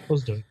right.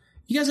 Let's do it.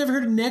 You guys ever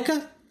heard of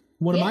NECA?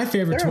 One of my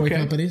favorite toy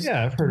companies.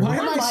 Yeah, I've heard of it. Why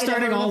am I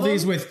starting all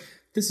these with,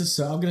 this is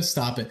so, I'm going to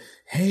stop it.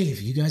 Hey,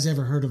 have you guys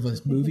ever heard of a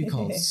movie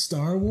called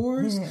Star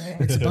Wars?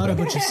 It's about a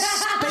bunch of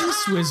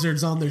space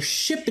wizards on their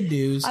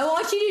ship-a-doos. I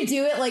want you to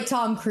do it like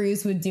Tom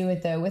Cruise would do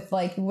it, though, with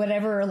like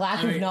whatever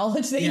lack of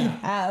knowledge that you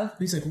have.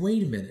 He's like,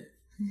 wait a minute.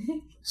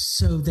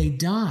 So they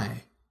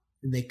die,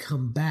 and they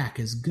come back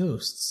as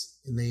ghosts,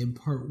 and they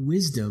impart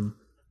wisdom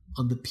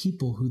on the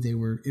people who they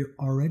were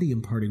already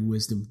imparting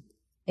wisdom.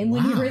 And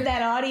when you heard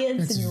that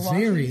audience, that's and you're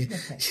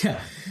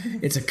watching,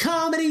 it's a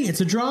comedy, it's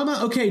a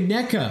drama. Okay,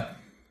 NECA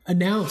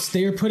announced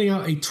they are putting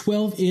out a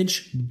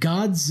 12-inch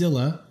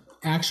Godzilla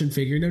action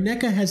figure. Now,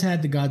 NECA has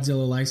had the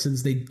Godzilla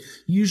license. They've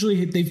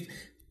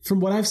from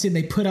what I've seen,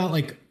 they put out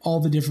like all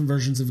the different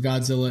versions of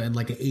Godzilla in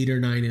like an 8 or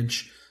 9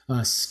 inch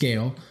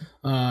scale.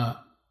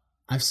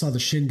 I saw the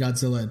Shin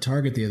Godzilla at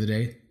Target the other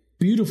day.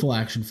 Beautiful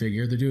action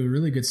figure. They're doing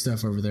really good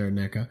stuff over there at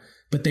NECA.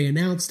 But they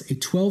announced a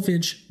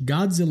 12-inch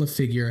Godzilla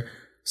figure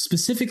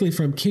specifically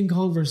from King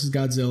Kong vs.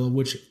 Godzilla,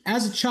 which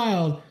as a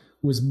child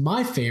was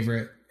my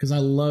favorite because I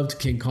loved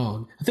King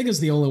Kong. I think it's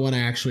the only one I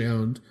actually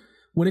owned.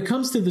 When it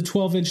comes to the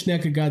 12-inch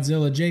NECA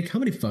Godzilla, Jake, how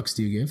many fucks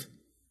do you give?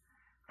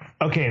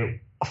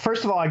 Okay,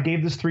 first of all, I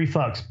gave this 3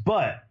 fucks,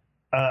 but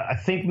I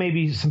think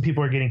maybe some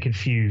people are getting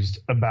confused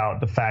about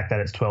the fact that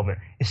it's 12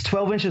 inches. It's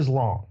 12 inches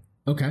long.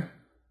 Okay.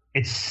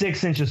 It's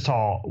 6 inches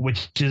tall,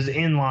 which is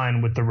in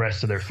line with the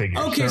rest of their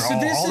figures. Okay, so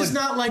this is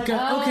not like a...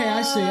 Okay,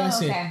 I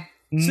see. Okay.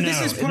 So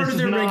this is part of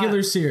their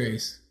regular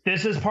series.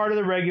 This is part of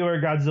the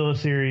regular Godzilla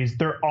series.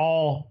 They're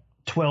all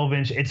 12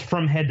 inch. It's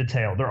from head to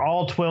tail. They're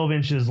all 12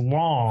 inches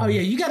long. Oh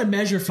yeah, you got to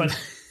measure from.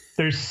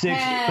 They're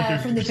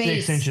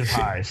 6 inches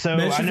high. So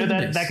I know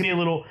that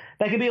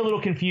can be a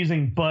little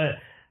confusing, but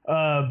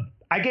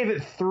I gave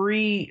it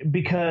 3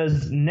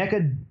 because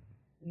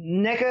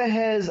NECA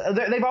has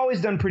they've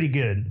always done pretty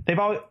good. They've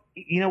always,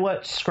 you know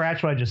what?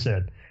 Scratch what I just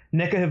said.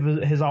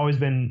 NECA has always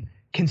been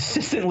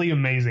consistently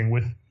amazing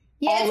with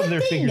all of their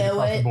figures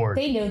across the board.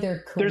 They know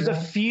they're cool.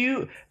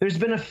 There's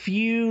been a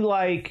few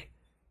like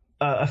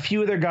a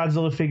few of their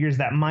Godzilla figures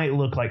that might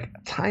look like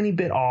a tiny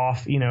bit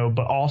off, you know,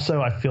 but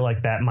also I feel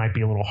like that might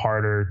be a little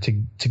harder to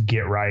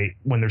get right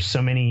when there's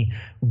so many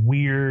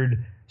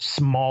weird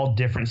small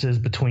differences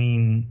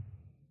between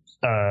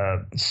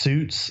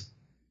suits.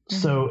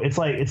 So it's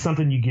like, it's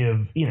something you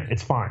give, you know,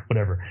 it's fine,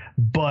 whatever.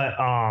 But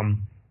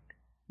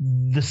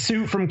the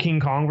suit from King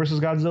Kong versus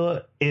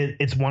Godzilla,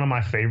 it's one of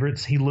my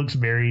favorites. He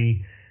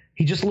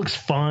just looks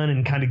fun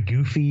and kind of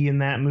goofy in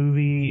that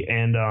movie.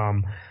 And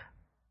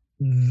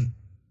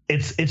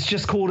it's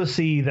just cool to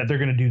see that they're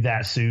going to do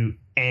that suit.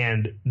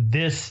 And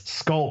this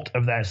sculpt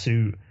of that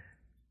suit,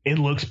 it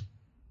looks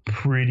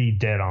pretty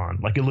dead on.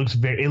 Like it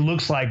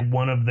looks like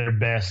one of their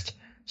best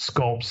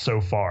sculpts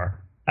so far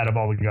out of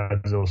all the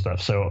Godzilla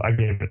stuff. So I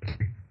gave it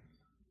 3.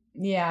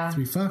 Yeah.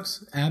 3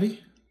 fucks.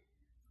 Abby?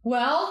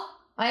 Well,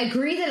 I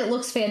agree that it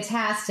looks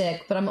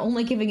fantastic, but I'm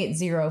only giving it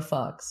 0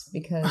 fucks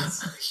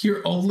because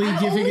you're only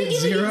giving it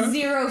 0?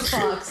 0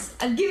 fucks.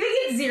 I'm giving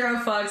it 0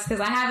 fucks because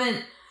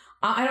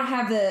I don't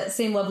have the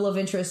same level of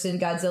interest in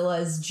Godzilla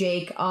as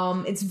Jake.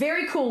 It's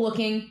very cool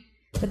looking,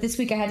 but this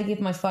week I had to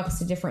give my fucks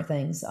to different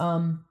things.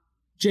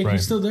 Jake, right. You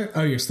still there?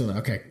 Oh, you're still there.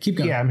 Okay, keep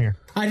going. Yeah, I'm here.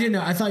 I didn't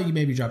know. I thought you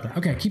maybe dropped out.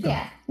 Okay, keep going.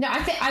 Yeah. No,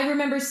 I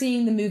remember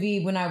seeing the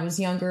movie when I was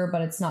younger,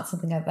 but it's not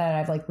something that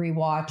I've like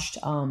rewatched.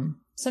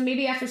 So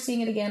maybe after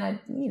seeing it again, I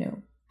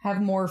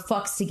have more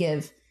fucks to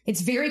give.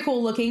 It's very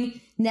cool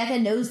looking.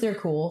 NECA knows they're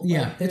cool.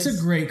 Yeah, like, it's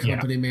a great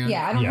company, man.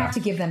 Yeah, I don't have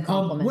to give them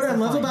compliments. What I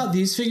love about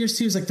these figures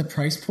too is like the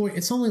price point.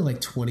 It's only like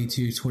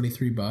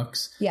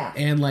 $22-$23. Yeah,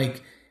 and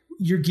like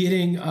you're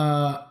getting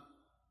a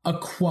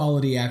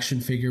quality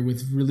action figure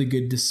with really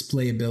good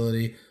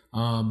displayability.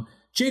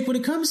 Jake, when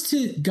it comes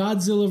to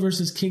Godzilla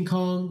versus King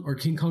Kong or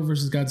King Kong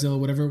versus Godzilla,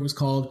 whatever it was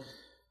called,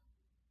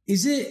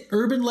 is it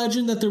urban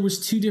legend that there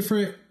was 2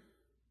 different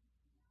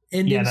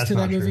endings to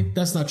that movie? True.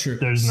 That's not true.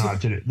 There's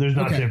not.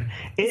 Okay.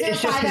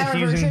 It's just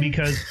confusing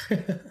because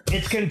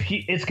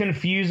it's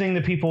confusing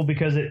to people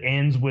because it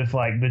ends with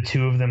like the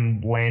 2 of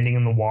them landing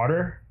in the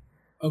water.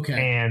 Okay.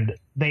 And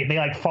they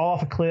like fall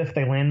off a cliff,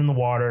 they land in the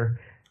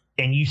water,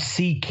 and you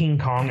see King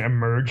Kong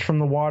emerge from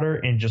the water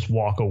and just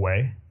walk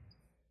away.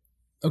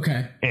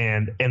 Okay.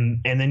 And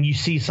then you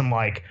see some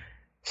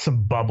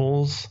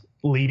bubbles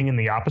leading in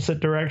the opposite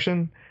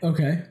direction.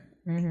 Okay.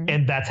 Mm-hmm.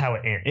 And that's how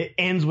it ends. It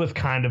ends with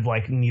kind of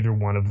like neither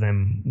one of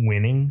them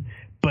winning,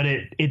 but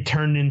it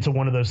turned into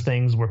one of those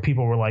things where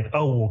people were like,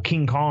 oh, well,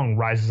 King Kong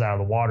rises out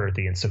of the water at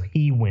the end, so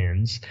he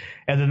wins.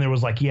 And then there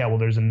was like, yeah, well,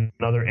 there's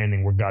another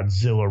ending where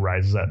Godzilla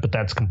rises up, but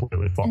that's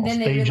completely false. And then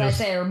they realized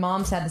their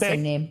moms had the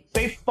same name.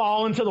 They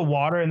fall into the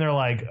water and they're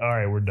like, all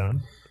right, we're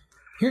done.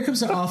 Here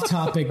comes an off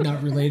topic,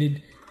 not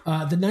related. The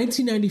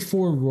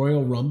 1994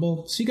 Royal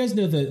Rumble. So you guys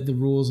know the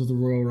rules of the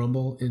Royal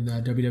Rumble in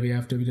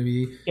WWF,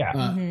 WWE.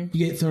 Yeah.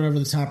 You get thrown over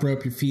the top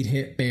rope, your feet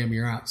hit, bam,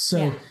 you're out.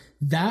 So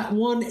that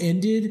one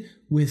ended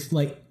with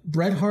like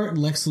Bret Hart and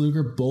Lex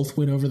Luger both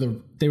went over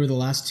they were the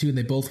last 2 and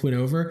they both went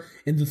over.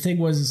 And the thing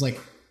was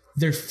like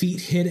their feet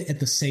hit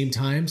at the same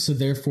time. So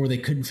therefore they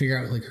couldn't figure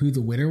out like who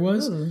the winner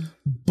was. Ooh.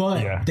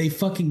 But they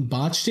fucking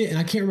botched it. And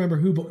I can't remember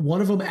who, but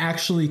one of them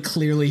actually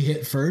clearly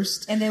hit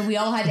first. And then we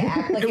all had to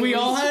act like and we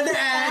all had to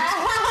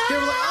act. They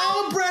were like,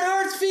 oh, Bret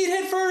Hart's feet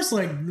hit first.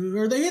 Like,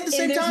 or they hit the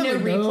same time.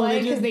 There's no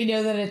replay because they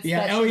know that it's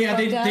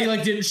they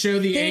like didn't show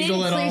the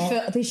angle at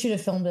all. They should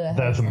have filmed it.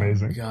 That's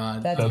amazing. Oh,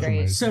 God, that's great.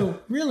 Amazing. So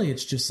really,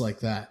 it's just like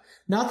that.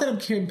 Not that I'm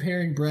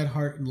comparing Bret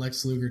Hart and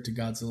Lex Luger to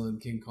Godzilla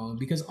and King Kong,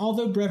 because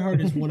although Bret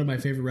Hart is one of my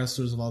favorite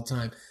wrestlers of all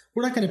time,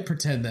 we're not going to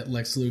pretend that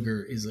Lex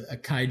Luger is a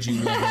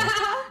kaiju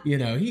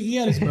level. He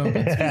had his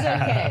moments. He's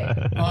okay.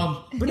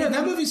 But no,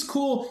 that movie's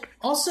cool.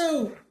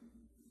 Also,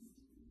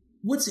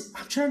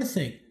 I'm trying to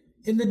think.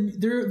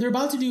 They're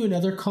about to do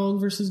another Kong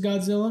versus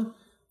Godzilla.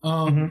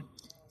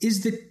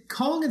 Is the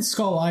Kong in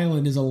Skull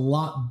Island is a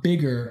lot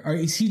bigger? Or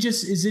is it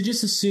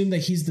just assumed that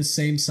he's the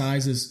same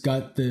size as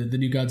the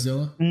new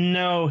Godzilla?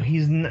 No,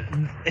 he's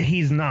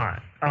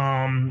not.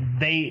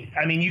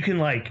 You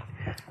can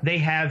they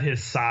have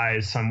his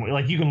size somewhere.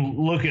 Like you can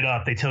look it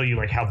up. They tell you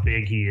like how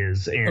big he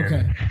is.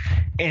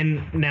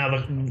 And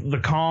now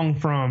the Kong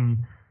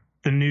from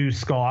the new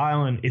Skull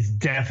Island is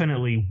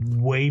definitely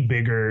way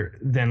bigger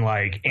than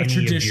like any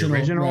of the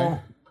original.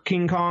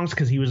 King Kongs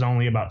because he was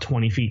only about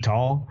 20 feet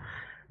tall,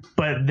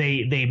 but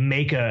they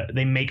make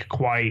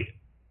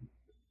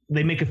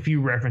a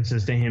few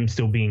references to him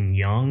still being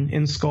young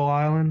in Skull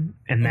Island,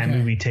 and that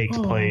movie takes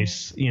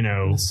place, in the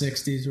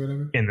 60s or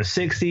whatever. In the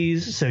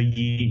 60s, so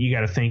you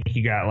got to think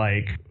you got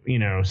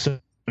some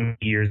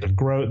years of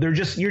growth.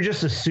 You're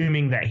just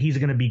assuming that he's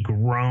going to be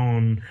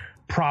grown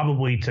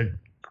probably to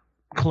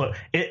close.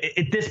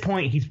 At this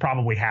point, he's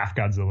probably half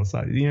Godzilla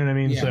size. You know what I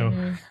mean? Yeah. So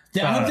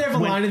I hope they have a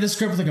line in the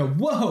script like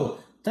 "Whoa,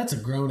 that's a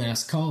grown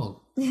ass Kong."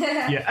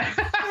 Yeah.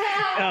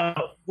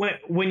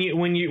 When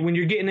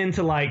you're getting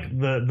into like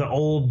the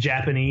old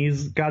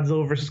Japanese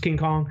Godzilla versus King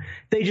Kong,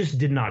 they just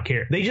did not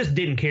care. They just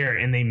didn't care,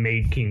 and they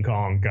made King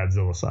Kong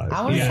Godzilla size.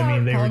 I want to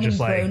start They were calling just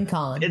him like Grown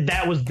Kong.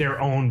 that was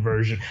their own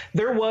version.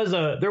 There was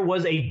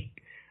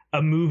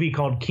a movie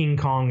called King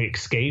Kong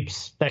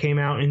Escapes that came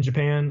out in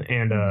Japan,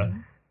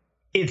 and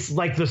it's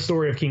like the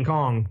story of King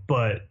Kong,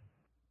 but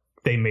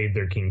they made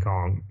their King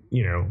Kong,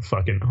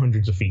 fucking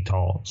hundreds of feet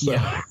tall. So.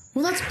 Yeah.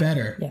 Well, that's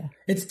better. Yeah.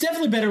 It's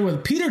definitely better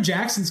with Peter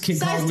Jackson's King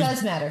Kong. Size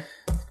does matter.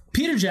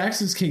 Peter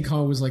Jackson's King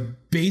Kong was like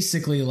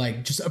basically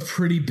like just a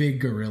pretty big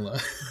gorilla.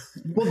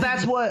 Well,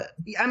 that's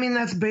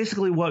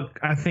basically what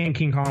I think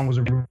King Kong was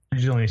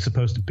originally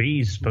supposed to be.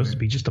 He's supposed to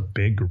be just a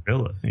big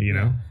gorilla,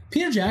 know?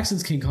 Peter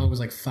Jackson's King Kong was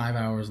like 5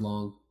 hours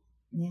long.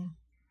 Yeah.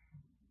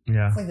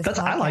 Yeah. Like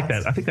I like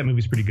that. I think that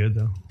movie's pretty good,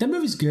 though. That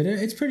movie's good.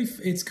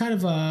 It's kind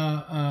of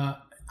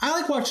I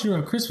like watching it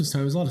around Christmas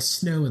time. There's a lot of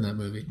snow in that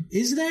movie.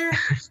 Is there?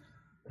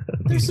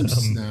 There's some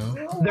snow.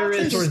 There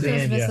is towards the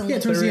end. Yeah,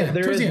 towards the end.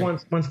 There is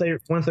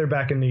once they're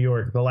back in New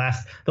York. The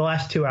last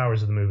 2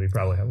 hours of the movie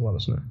probably have a lot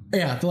of snow.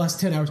 Yeah, the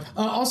last 10 hours.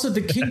 Also, the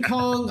King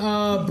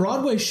Kong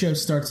Broadway show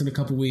starts in a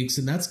couple weeks,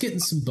 and that's getting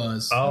some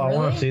buzz. Oh, really? I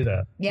want to see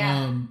that.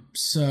 Yeah.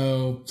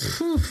 So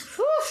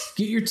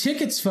get your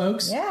tickets,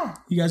 folks. Yeah.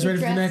 You guys ready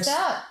for the next?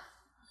 Up.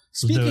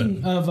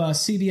 Speaking of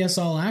CBS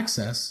All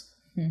Access,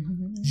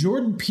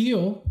 Jordan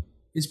Peele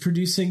is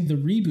producing the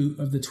reboot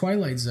of The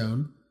Twilight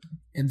Zone,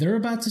 and they're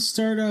about to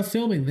start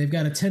filming. They've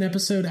got a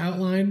 10-episode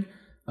outline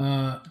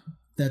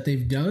that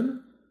they've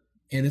done,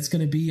 and it's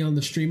going to be on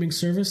the streaming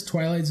service.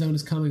 Twilight Zone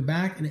is coming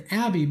back. And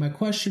Abby, my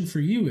question for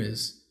you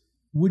is,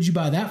 would you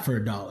buy that for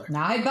 $1?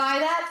 Now, I'd buy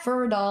that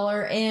for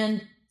 $1,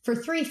 and for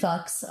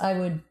 $3, I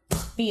would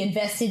be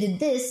invested in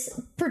this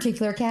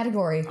particular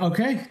category.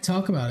 Okay,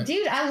 talk about it.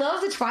 Dude, I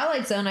love the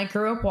Twilight Zone. I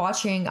grew up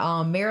watching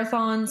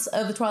marathons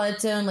of the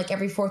Twilight Zone like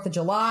every 4th of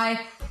July.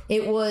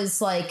 It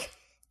was like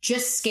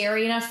just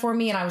scary enough for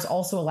me, and I was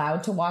also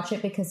allowed to watch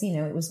it because,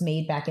 it was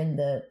made back in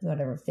the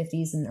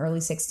 50s and early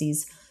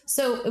 60s.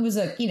 So it was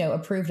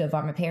approved of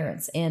by my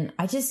parents, and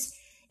I just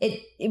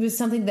it was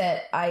something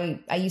that I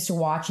used to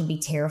watch and be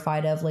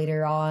terrified of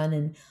later on,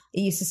 and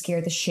it used to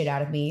scare the shit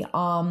out of me.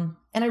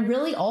 And I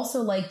really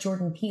also like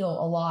Jordan Peele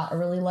a lot. I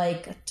really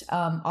liked,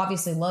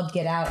 obviously loved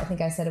Get Out. I think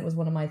I said it was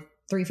one of my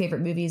 3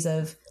 favorite movies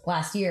of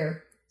last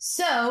year.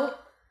 So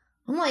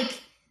I'm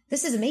like,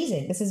 this is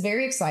amazing. This is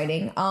very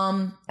exciting.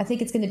 I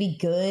think it's going to be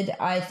good.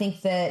 I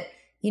think that,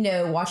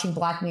 watching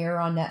Black Mirror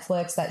on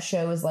Netflix, that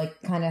show is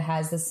like kind of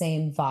has the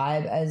same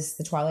vibe as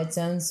the Twilight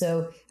Zone.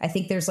 So I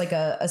think there's like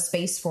a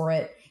space for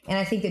it. And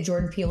I think that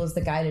Jordan Peele is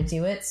the guy to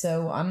do it.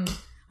 So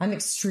I'm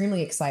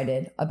extremely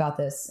excited about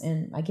this,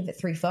 and I give it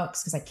 $3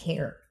 because I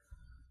care.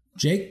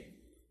 Jake?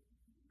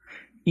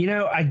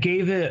 I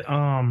gave it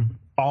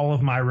all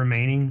of my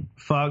remaining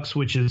fucks,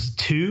 which is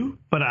 2,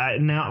 but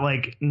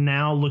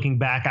now looking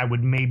back, I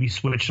would maybe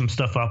switch some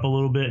stuff up a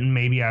little bit, and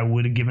maybe I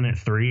would have given it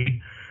 3,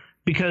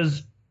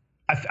 because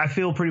I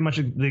feel pretty much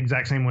the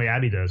exact same way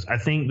Abby does. I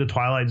think the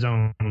Twilight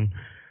Zone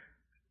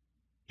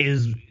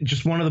is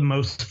just one of the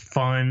most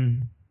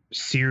fun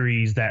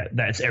series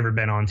that's ever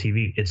been on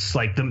TV. It's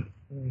like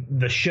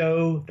the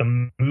show,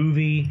 the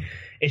movie,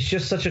 it's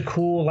just such a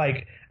cool,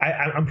 like,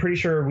 I'm pretty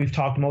sure we've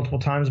talked multiple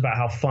times about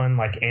how fun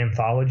like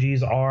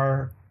anthologies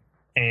are,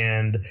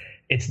 and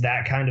it's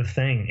that kind of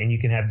thing. And you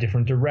can have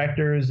different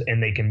directors,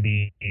 and they can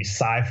be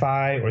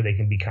sci-fi, or they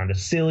can be kind of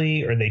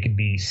silly, or they could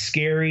be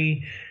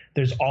scary.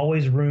 There's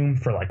always room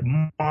for like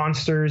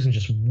monsters and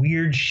just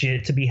weird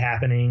shit to be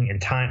happening,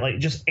 and time, like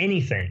just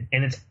anything.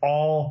 And it's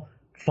all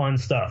fun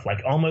stuff.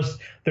 Like almost,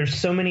 there's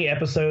so many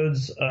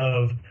episodes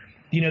of,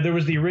 there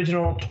was the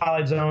original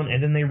Twilight Zone,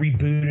 and then they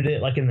rebooted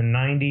it like in the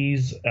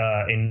 90s,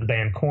 and the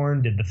band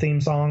Korn did the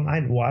theme song.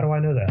 Why do I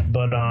know that?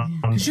 But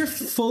because you're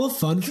full of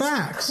fun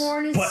facts.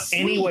 Korn is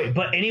sweet.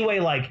 Anyway,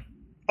 like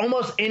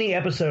almost any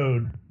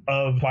episode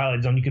of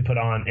Twilight Zone you could put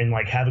on and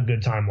like have a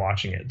good time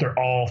watching it. They're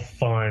all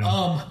fun.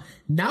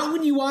 Not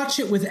when you watch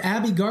it with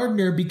Abby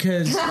Gardner,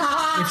 because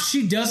if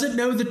she doesn't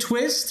know the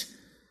twist,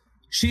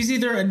 she's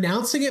either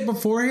announcing it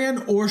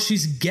beforehand or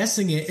she's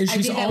guessing it, and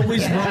she's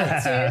always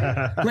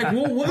right. Like,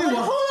 we'll be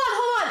hold on.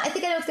 I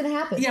think I know what's going to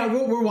happen. Yeah,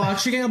 we're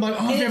watching it. I'm like,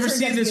 I've never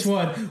seen this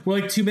one.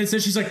 We're like 2 minutes in.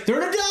 She's like,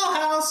 they're in a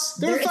dollhouse.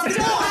 They're in a fucking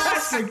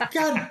dollhouse. Like,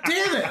 God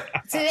damn it.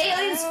 It's an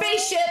alien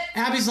spaceship.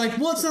 Abby's like,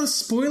 well, it's not a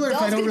spoiler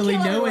if I don't really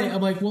know it.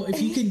 I'm like, well,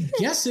 if you can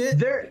guess it.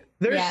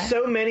 There's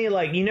so many,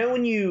 like,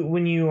 when you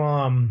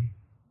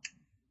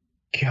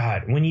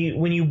God, when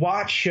you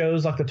watch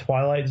shows like The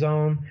Twilight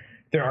Zone,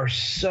 there are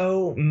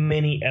so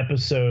many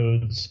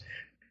episodes.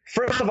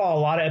 First of all,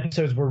 a lot of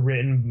episodes were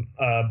written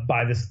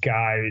by this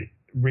guy,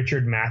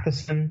 Richard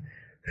Matheson,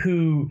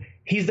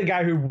 he's the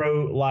guy who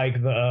wrote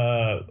like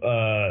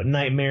the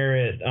Nightmare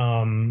at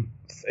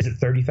is it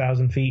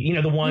 30,000 Feet? You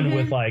know, the one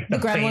with like the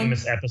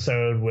famous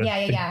episode with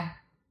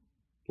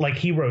like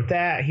he wrote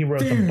that. He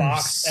wrote the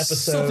Box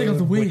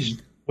episode,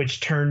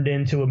 which turned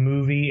into a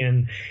movie,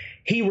 and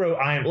he wrote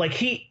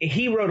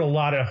he wrote a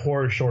lot of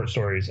horror short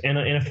stories, and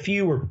a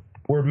few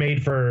were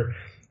made for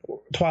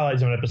Twilight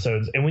Zone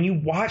episodes. And when you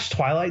watch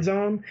Twilight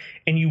Zone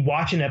and you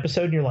watch an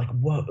episode and you're like,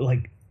 whoa,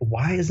 like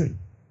why isn't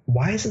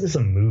this a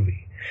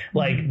movie?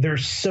 Like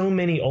there's so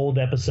many old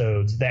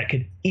episodes that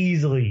could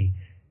easily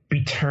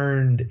be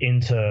turned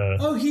into.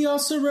 Oh, he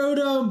also wrote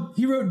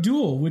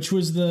Duel, which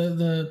was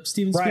the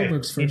Steven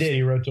Spielberg's first. He did.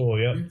 He wrote Duel.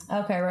 Yep.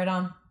 Okay, right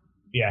on.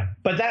 Yeah,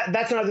 but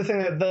that's another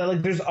thing that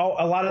like there's a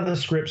lot of the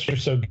scripts are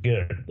so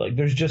good. Like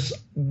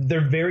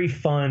they're very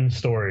fun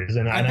stories,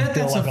 and I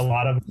feel like a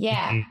lot of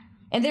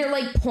and they're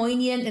like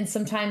poignant and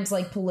sometimes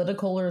like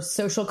political or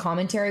social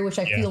commentary, which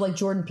I feel like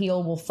Jordan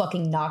Peele will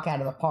fucking knock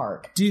out of the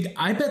park. Dude,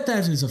 I bet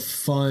that is a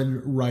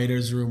fun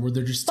writer's room where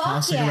they're just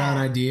tossing around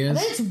ideas.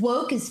 I bet it's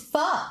woke as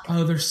fuck.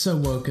 Oh, they're so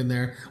woke in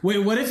there. Wait,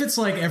 what if it's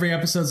like every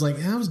episode's like,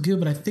 that was good,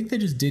 but I think they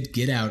just did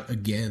Get Out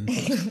again.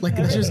 Like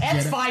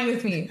that's fine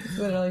with me.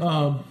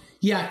 Literally.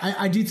 Yeah,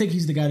 I do think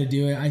he's the guy to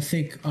do it. I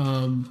think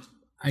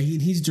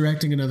he's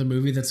directing another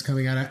movie that's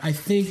coming out. I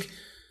think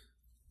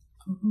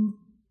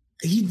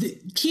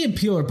Key and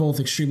Peele are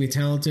both extremely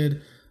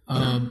talented.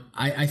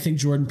 I think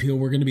Jordan Peele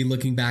we're going to be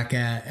looking back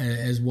at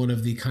as one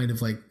of the kind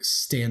of like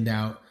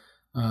standout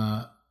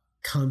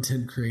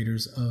content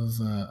creators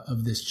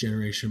of this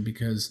generation,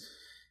 because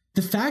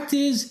the fact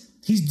is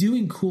he's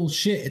doing cool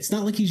shit. It's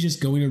not like he's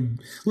just going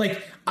to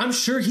like. I'm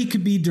sure he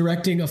could be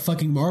directing a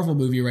fucking Marvel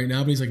movie right now,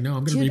 but he's like, no,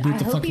 I'm going to reboot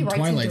the fucking Twilight Zone.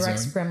 I hope he writes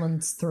and directs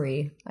Gremlins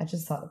 3. I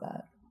just thought of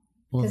that.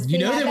 Well, you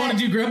know they want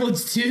to do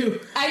Gremlins 2.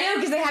 I know,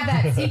 because they have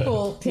that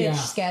sequel pitch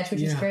sketch,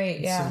 which is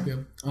great. Yeah. So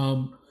good.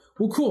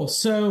 Well, cool.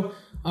 So,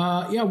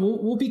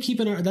 we'll be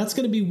keeping that's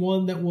going to be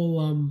one that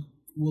we'll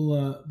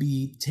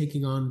be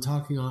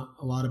talking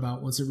a lot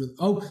about once it really.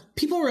 Oh,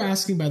 people were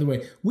asking, by the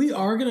way, we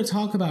are going to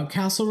talk about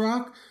Castle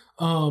Rock,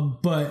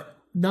 but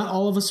not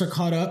all of us are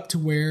caught up to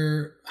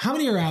where. How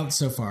many are out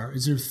so far?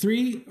 Is there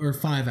 3 or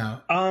 5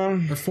 out? Or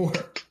 4?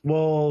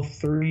 Well,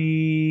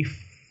 3.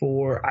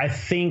 I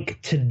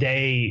think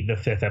today the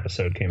 5th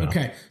episode came out.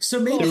 Okay, so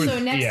maybe so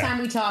next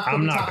time we talk,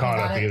 I'm not caught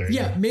up either.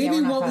 Yeah,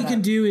 maybe what we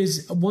can do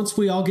is once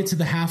we all get to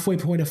the halfway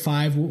point of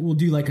 5, we'll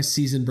do like a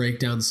season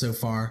breakdown so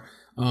far,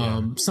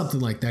 something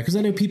like that. Because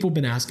I know people have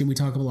been asking. We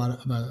talk a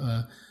lot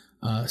about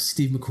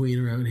Steve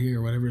McQueen around here,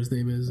 or whatever his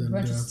name is. And, a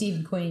bunch of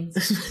Steve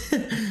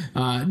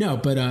McQueens. No,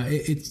 but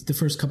it's the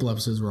first couple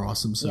episodes were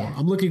awesome, so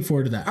I'm looking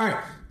forward to that. All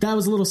right, that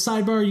was a little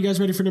sidebar. You guys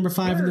ready for number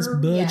 5 in this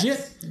budget?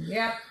 Yes.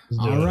 Yep.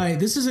 All right,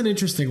 this is an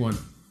interesting one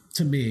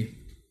to me.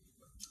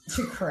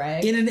 To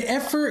Craig. In an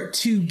effort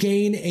to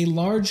gain a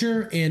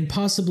larger and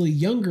possibly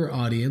younger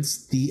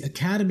audience, the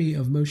Academy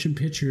of Motion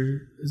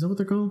Picture, is that what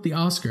they're called? The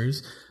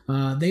Oscars.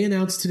 They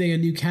announced today a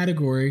new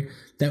category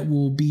that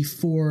will be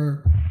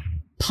for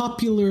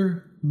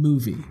popular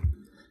movie.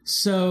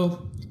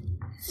 So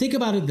think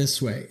about it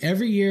this way.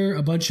 Every year,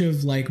 a bunch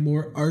of like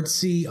more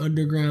artsy,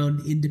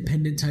 underground,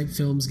 independent type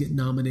films get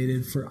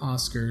nominated for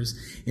Oscars.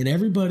 And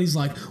everybody's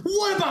like,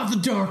 what about The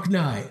Dark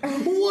Knight?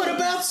 What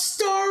about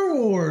Star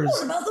Wars?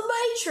 What about The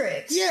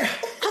Matrix? Yeah,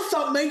 I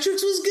thought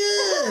Matrix was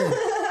good.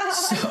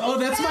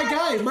 That's my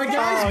guy. My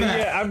guy's back.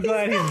 Yeah, I'm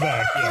glad he's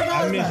back.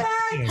 Yeah,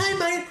 Hey,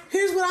 man,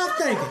 here's what I'm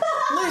thinking.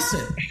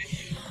 Listen.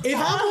 If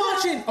I'm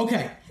watching,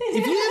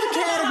 if you have a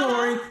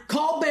category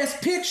called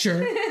Best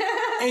Picture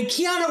and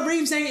Keanu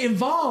Reeves ain't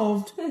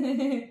involved,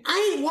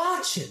 I ain't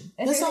watching.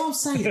 That's all I'm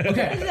saying.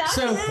 Okay,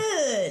 so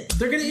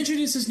they're going to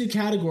introduce this new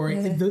category.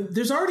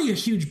 There's already a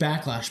huge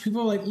backlash.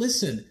 People are like,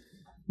 listen,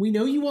 we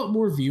know you want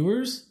more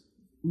viewers.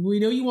 We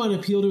know you want to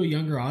appeal to a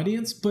younger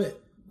audience, but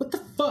what the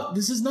fuck?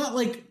 This is not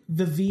like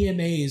the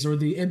VMAs or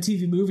the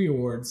MTV Movie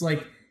Awards.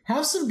 Like,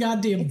 have some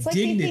goddamn it's like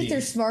dignity. They think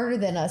they're smarter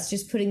than us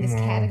just putting this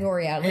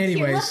category out. Like,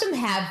 anyways,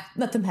 here,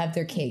 let them have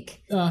their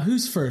cake.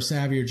 Who's first,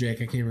 Abby or Jake?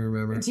 I can't even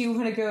remember. Do you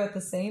want to go at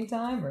the same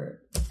time, or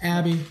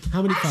Abby?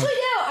 How many? Actually,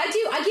 no, I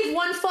do. I give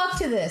one fuck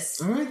to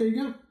this. All right, there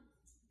you go.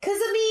 Because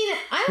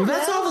I don't know.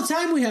 That's all the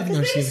time we have.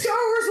 Maybe Star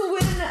Wars will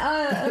win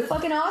a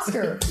fucking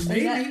Oscar.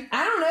 Maybe.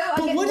 I don't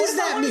know. But what does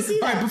that mean?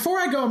 All right, before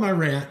I go on my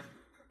rant,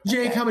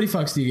 Jake, how many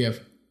fucks do you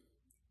give?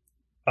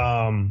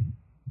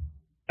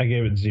 I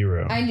gave it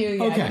 0. I knew.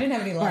 Yeah, okay. I didn't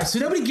have any left. All right, so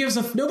nobody gives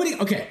a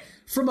Okay,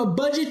 from a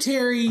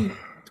budgetary,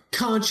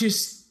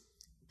 conscious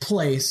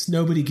place,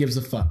 nobody gives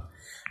a fuck.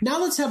 Now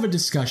let's have a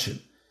discussion.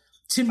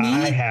 To me,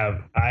 I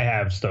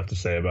have stuff to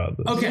say about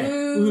this. Okay.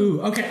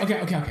 Ooh. Okay.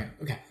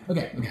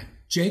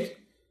 Jake.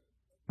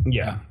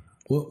 Yeah.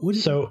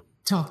 So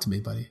talk to me,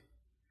 buddy.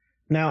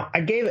 Now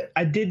I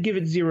did give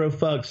it 0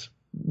 fucks.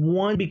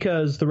 One,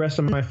 because the rest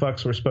of my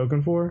fucks were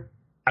spoken for.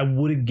 I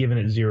would have given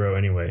it 0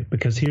 anyway,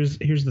 because here's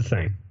the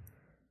thing.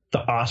 The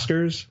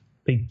Oscars,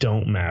 they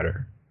don't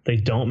matter. They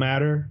don't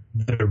matter.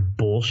 They're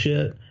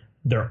bullshit.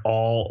 They're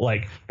all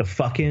like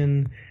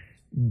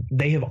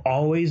they have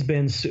always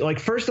been like,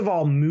 first of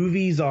all,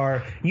 movies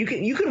are, you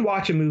can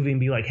watch a movie and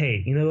be like,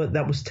 hey, you know what?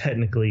 That was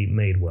technically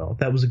made well.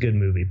 That was a good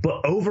movie.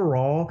 But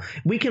overall,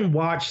 we can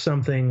watch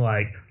something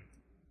like,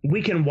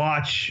 we can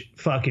watch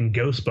fucking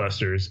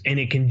Ghostbusters and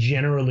it can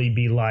generally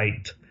be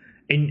liked,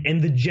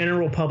 and the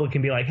general public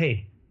can be like,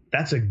 hey,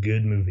 that's a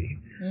good movie.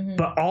 Mm-hmm.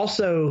 But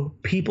also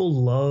people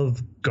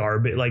love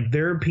garbage. Like,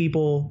 there are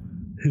people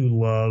who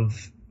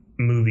love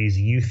movies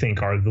you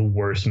think are the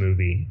worst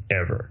movie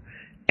ever.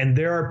 And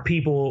there are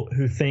people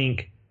who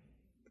think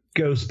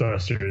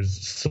Ghostbusters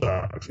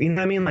sucks. You know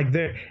what I mean? Like,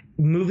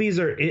 movies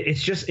are,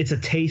 it's a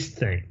taste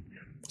thing.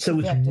 So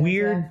it's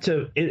weird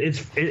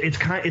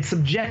it's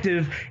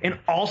subjective. And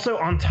also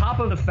on top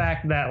of the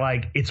fact that,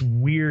 like, it's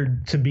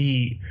weird to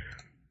be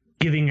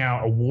giving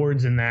out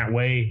awards in that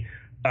way.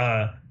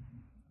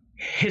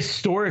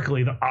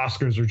 Historically, the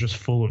Oscars are just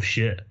full of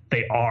shit.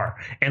 They are.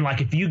 And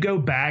like, if you go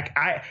back,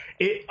 I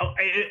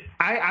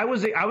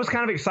was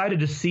kind of excited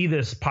to see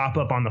this pop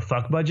up on the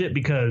Fuck Budget,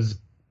 because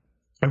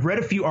I've read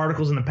a few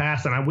articles in the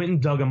past and I went and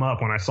dug them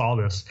up when I saw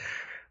this,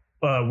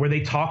 where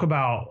they talk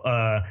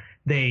about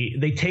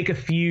they take a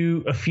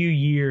few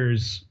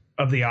years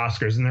of the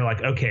Oscars and they're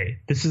like, okay,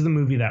 this is the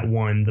movie that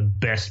won the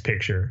Best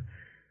Picture,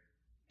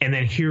 and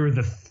then here are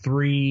the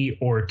 3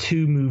 or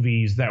 2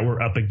 movies that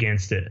were up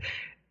against it.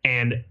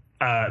 And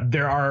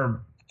there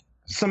are,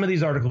 some of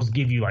these articles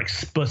give you like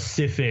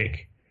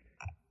specific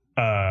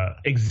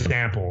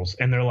examples,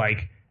 and they're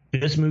like,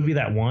 this movie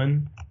that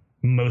won,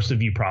 most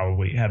of you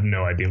probably have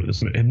no idea what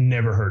this movie, have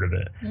never heard of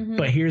it. Mm-hmm.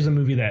 But here's a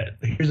movie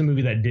that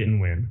didn't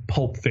win,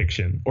 Pulp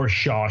Fiction or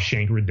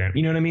Shawshank Redemption.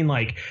 You know what I mean?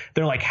 Like,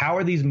 they're like, how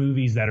are these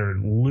movies that are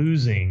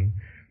losing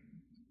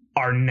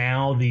are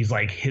now these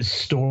like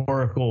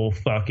historical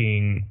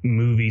fucking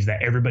movies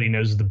that everybody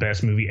knows is the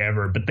best movie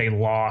ever, but they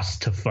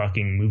lost to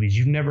fucking movies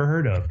you've never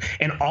heard of.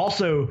 And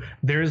also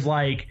there's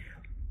like,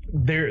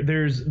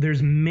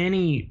 there's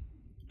many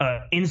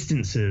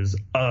instances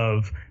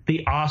of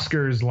the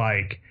Oscars,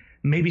 like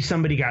maybe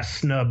somebody got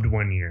snubbed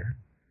one year,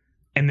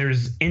 and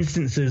there's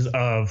instances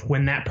of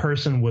when that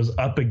person was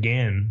up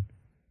again,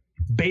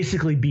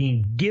 basically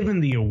being given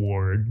the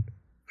award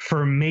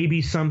for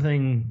maybe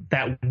something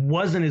that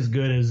wasn't as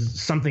good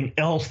as something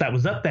else that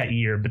was up that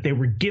year, but they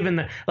were given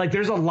that. Like,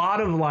 there's a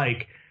lot of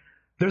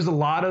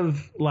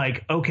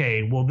like,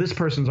 okay, well, this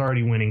person's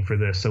already winning for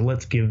this, so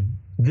let's give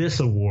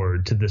this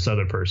award to this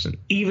other person,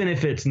 even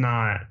if it's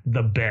not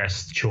the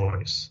best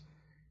choice.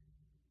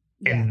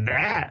 Yeah. And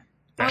that,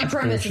 on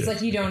premise, it's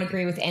like you don't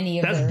agree with any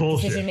of their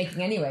decision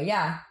making anyway.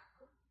 Yeah.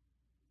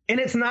 And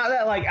it's not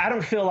that, like, I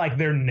don't feel like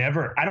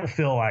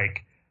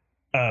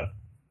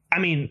I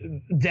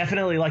mean,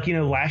 definitely, like, you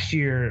know, last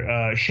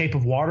year, Shape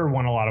of Water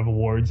won a lot of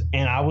awards,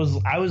 and I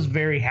was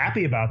very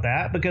happy about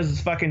that, because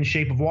it's fucking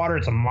Shape of Water.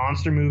 It's a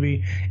monster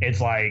movie.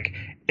 It's like,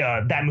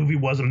 that movie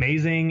was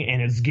amazing,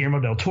 and it's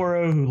Guillermo del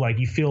Toro, who, like,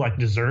 you feel like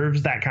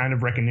deserves that kind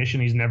of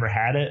recognition. He's never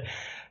had it.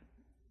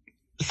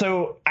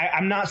 So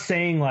I'm not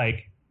saying,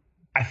 like,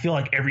 I feel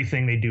like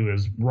everything they do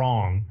is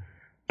wrong,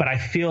 but I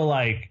feel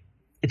like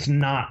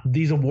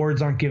these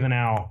awards aren't given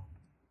out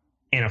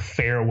in a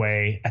fair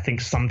way. I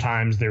think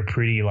sometimes they're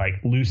pretty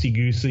like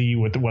loosey-goosey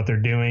with what they're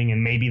doing,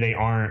 and maybe they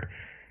aren't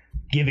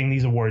giving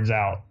these awards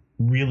out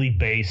really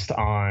based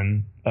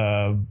on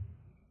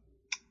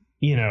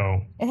you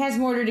know, it has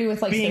more to do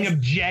with like being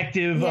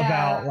objective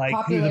about like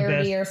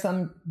popularity or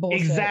some bullshit.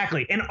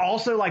 Exactly. And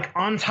also, like,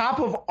 on top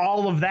of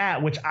all of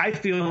that, which I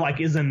feel like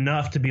is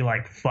enough to be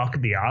like, fuck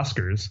the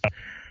Oscars.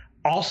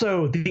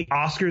 Also, the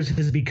Oscars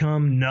has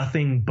become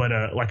nothing but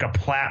a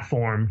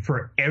platform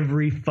for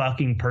every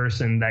fucking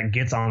person that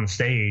gets on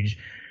stage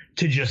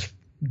to just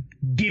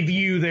give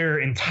you their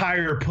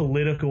entire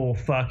political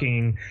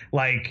fucking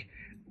like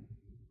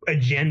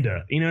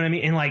agenda. You know what I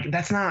mean? And like,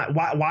 that's not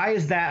why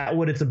is that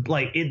what it's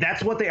like?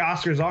 That's what the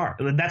Oscars are.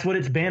 That's what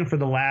it's been for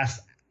the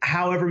last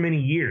however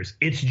many years.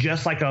 It's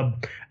just like a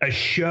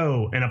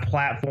show and a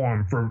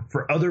platform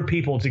for other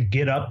people to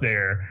get up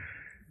there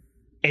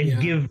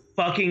and give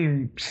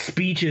fucking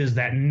speeches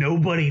that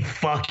nobody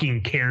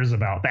fucking cares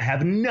about, that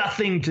have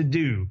nothing to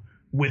do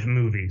with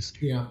movies.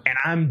 Yeah. And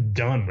I'm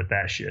done with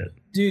that shit.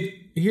 Dude,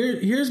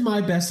 here's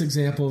my best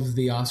example of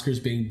the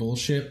Oscars being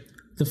bullshit.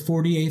 The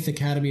 48th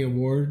Academy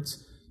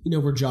Awards, you know,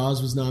 where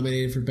Jaws was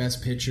nominated for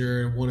Best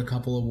Picture, won a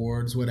couple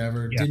awards,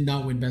 whatever, did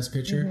not win Best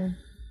Picture. Mm-hmm.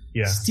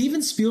 Yeah.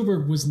 Steven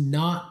Spielberg was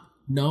not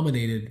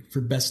nominated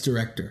for Best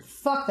Director.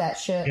 Fuck that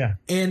shit. Yeah.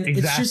 And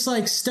it's just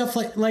like stuff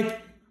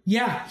like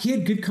yeah, he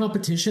had good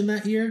competition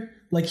that year.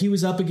 Like, he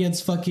was up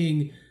against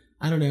fucking,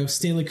 I don't know,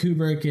 Stanley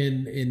Kubrick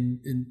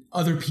and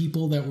other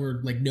people that were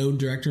like known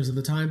directors at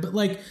the time. But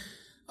like,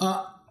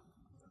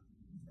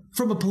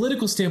 from a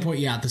political standpoint,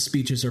 yeah, the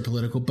speeches are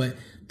political, but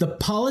the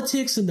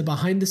politics and the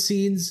behind the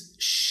scenes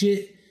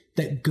shit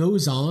that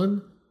goes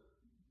on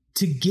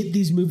to get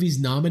these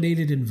movies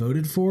nominated and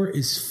voted for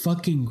is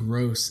fucking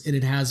gross, and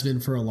it has been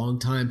for a long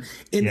time.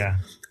 And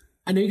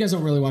I know you guys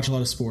don't really watch a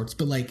lot of sports,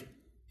 but like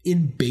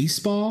in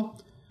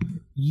baseball,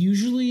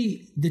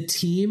 usually the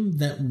team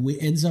that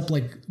ends up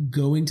like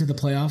going to the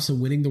playoffs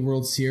and winning the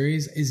World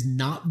Series is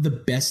not the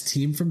best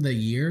team from the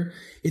year.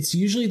 It's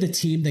usually the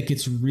team that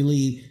gets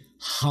really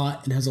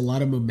hot and has a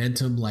lot of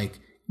momentum like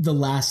the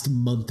last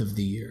month of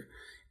the year.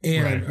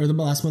 Or the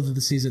last month of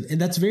the season. And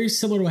that's very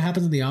similar to what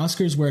happens in the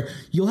Oscars, where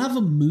you'll have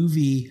a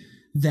movie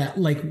that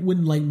like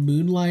when like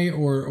Moonlight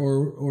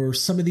or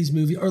some of these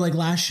movies, or like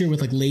last year with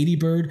like Lady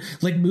Bird,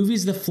 like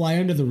movies that fly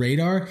under the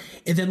radar,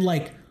 and then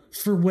like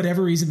for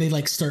whatever reason they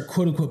like start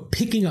quote unquote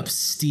picking up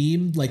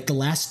steam like the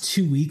last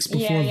 2 weeks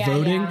before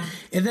voting.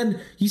 And then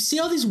you see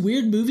all these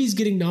weird movies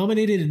getting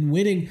nominated and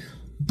winning.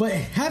 But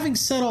having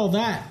said all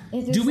that,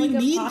 do we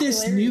need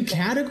this new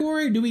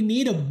category? Do we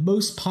need a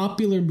most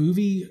popular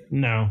movie?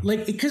 No.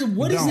 Like, because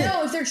what is it?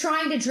 No, if they're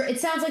trying to, it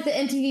sounds like the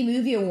MTV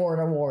Movie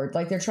Award.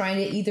 Like they're trying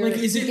to either. Like,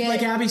 is it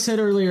like Abby said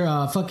earlier,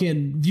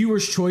 fucking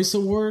Viewer's Choice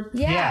Award?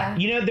 Yeah.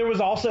 You know, there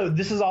was also,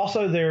 this is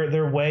also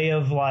their way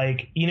of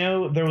like, you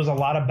know, there was a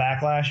lot of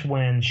backlash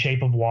when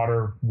Shape of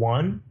Water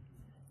won.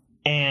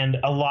 And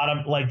a lot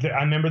of like,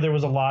 I remember there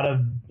was a lot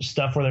of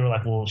stuff where they were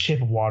like, well,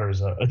 Shape of Water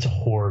it's a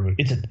horror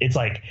movie. It's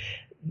like,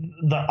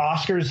 the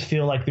Oscars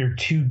feel like they're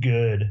too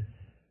good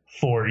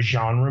for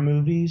genre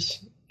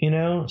movies, you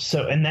know?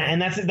 So, and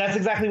that's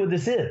exactly what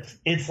this is.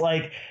 It's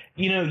like,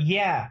 you know,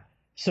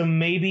 so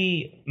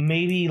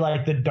maybe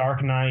like The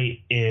Dark Knight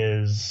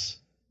is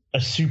a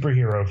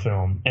superhero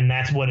film and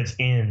that's what it's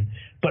in.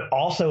 But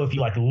also if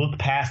you like look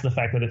past the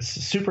fact that it's a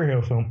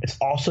superhero film, it's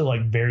also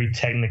like very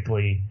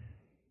technically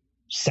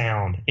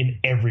sound in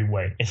every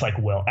way. It's like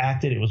well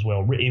acted, it was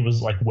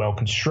like well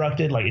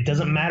constructed. Like it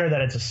doesn't matter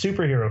that it's a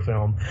superhero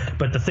film,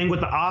 but the thing with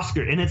the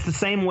Oscar, and it's the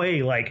same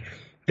way, like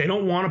they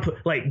don't want to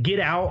put like Get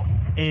Out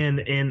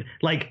and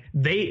like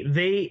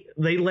they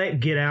let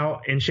Get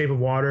Out and Shape of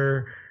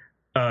Water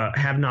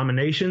have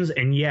nominations,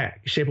 and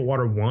Shape of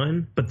Water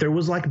won, but there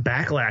was like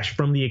backlash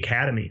from the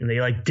Academy and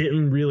they like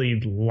didn't really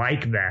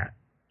like that.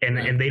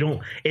 And they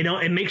don't,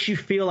 it makes you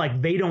feel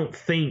like they don't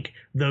think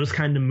those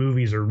kind of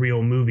movies are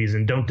real movies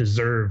and don't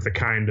deserve the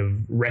kind of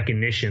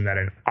recognition that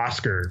an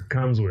Oscar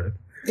comes with.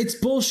 It's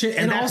bullshit.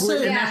 And that's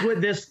what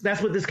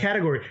this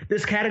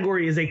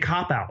category is, a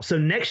cop out. So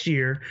next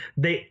year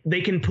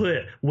they can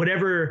put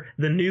whatever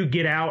the new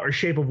Get Out or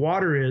Shape of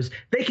Water is,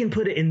 they can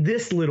put it in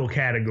this little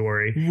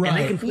category. Right. And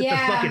they can put the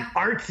fucking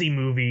artsy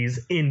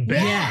movies in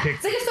best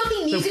picture. It's like a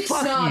fucking music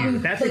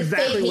snob. That's like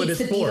exactly what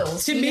it's for.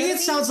 To me, it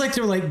sounds like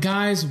they're like,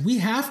 guys, we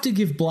have to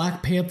give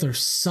Black Panther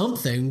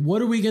something.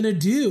 What are we gonna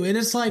do? And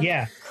it's like,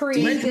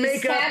 let's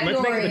make up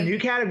a new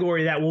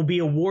category that will be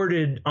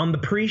awarded on the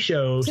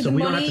pre-show, so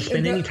we don't have to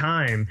spend any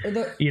time,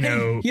 you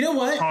know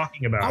what?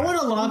 Talking about. I want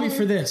to lobby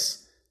for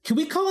this. Can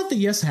we call it the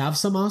Yes Have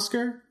Some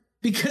Oscar?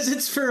 Because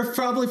it's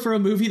probably for a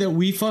movie that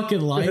we fucking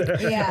like,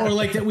 or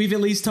like that we've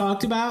at least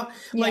talked about.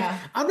 Like,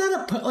 I'm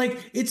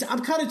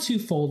kind of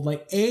twofold.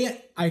 Like,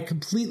 I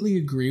completely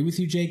agree with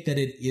you, Jake, that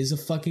it is a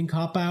fucking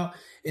cop out,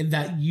 and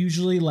that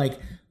usually like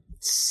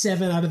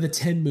 7 out of the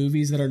 10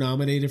 movies that are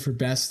nominated for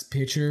Best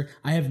Picture,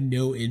 I have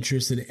no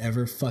interest in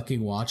ever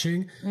fucking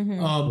watching.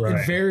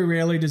 And very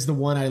rarely does the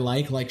one I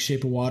like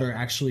Shape of Water,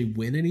 actually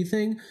win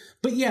anything.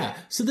 But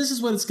so this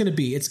is what it's going to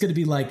be. It's going to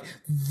be like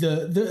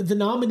the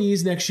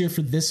nominees next year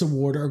for this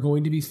award are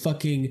going to be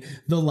fucking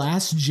The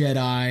Last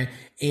Jedi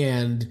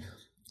and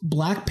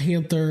Black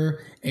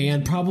Panther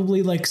and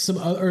probably like some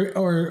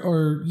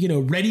or you know,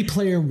 Ready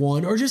Player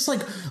One, or just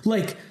like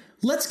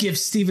let's give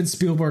Steven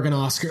Spielberg an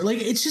Oscar.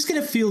 Like, it's just going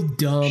to feel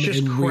dumb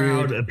and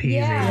crowd weird. Appeasing.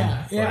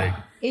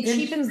 Yeah. It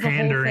cheapens the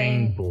whole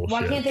thing. Bullshit.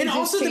 Why can't they and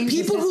also the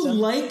people who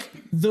like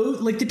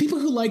the people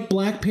who like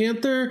Black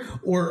Panther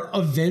or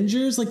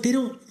Avengers, like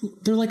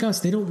they're like us.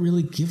 They don't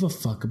really give a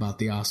fuck about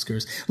the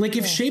Oscars. Like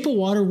if Shape of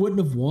Water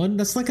wouldn't have won,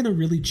 that's not going to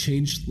really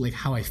change like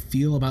how I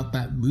feel about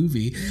that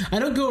movie. I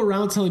don't go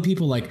around telling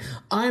people like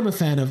I'm a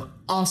fan of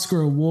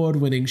Oscar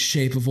award-winning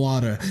Shape of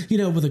Water, you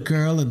know, with a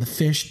girl and the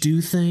fish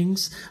do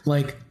things.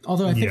 Like,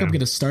 although I think I'm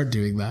going to start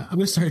doing that. I'm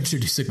going to start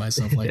introducing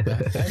myself like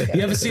that.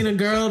 You ever seen a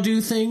girl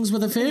do things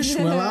with a fish?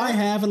 Well, I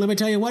have, and let me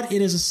tell you what,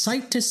 it is a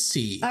sight to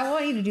see. I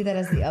want you to do that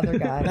as the other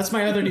guy. That's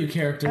my other new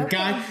character.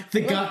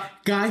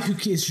 Guy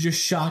who is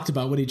just shocked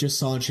about what he just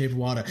saw in Shape of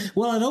Water.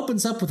 Well, it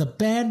opens up with a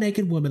bare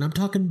naked woman. I'm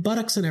talking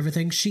buttocks and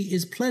everything. She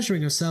is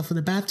pleasuring herself in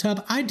the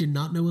bathtub. I did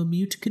not know a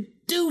mute could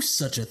do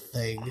such a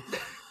thing.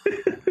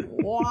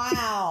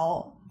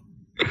 Wow.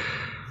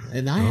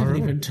 And I haven't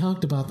even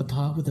talked about the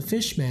part where the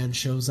fish man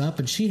shows up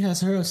and she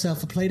has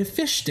herself a plate of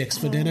fish sticks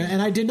for dinner.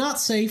 And I did not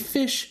say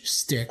fish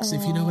sticks,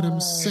 if you know what I'm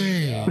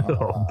saying.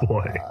 Oh,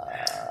 boy.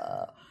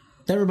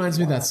 That reminds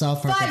me of that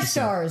South Park 5 episode.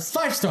 stars.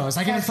 5 stars.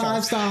 I got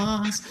 5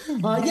 stars.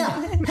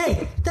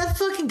 Hey, that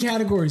fucking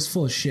category is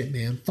full of shit,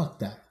 man. Fuck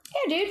that.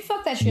 Yeah, dude.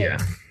 Fuck that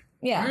shit.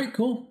 Yeah. All right,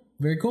 cool.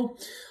 Very cool.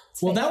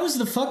 Well, that was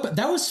the fuck.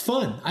 That was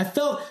fun. I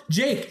felt,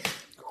 Jake,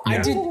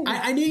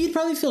 I knew you'd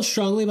probably feel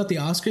strongly about the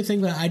Oscar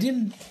thing, but I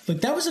didn't.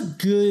 Like, that was a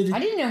good. I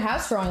didn't know how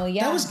strongly.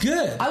 Yeah, that was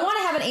good. I want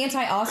to have an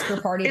anti-Oscar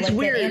party. It's like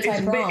weird.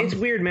 Anti-prom. It's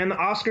weird, man. The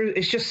Oscars.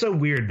 It's just so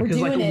weird because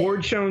like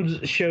award shows.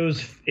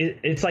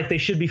 It's like they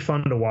should be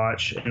fun to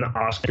watch, and the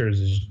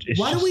Oscars is.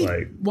 Why don't we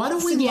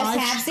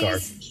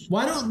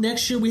why don't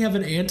next year we have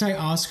an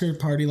anti-Oscar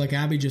party like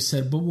Abby just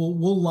said, but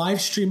we'll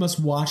live stream us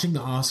watching the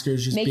Oscars,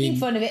 just making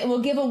fun of it, and we'll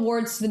give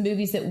awards to the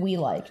movies that we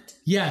liked.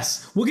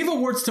 Yes, we'll give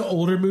awards to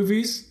older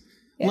movies.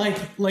 Yeah.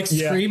 Like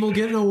Scream will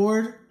get an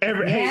award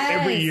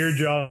every year.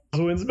 Jaws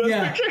wins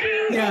Best Picture.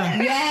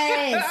 Yeah.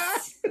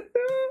 Yes.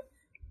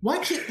 Why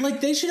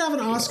can't they should have an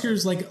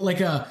Oscars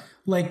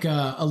like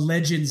a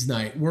Legends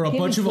night where a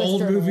bunch of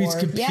old movies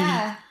compete.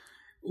 Yeah.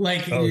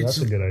 Like that's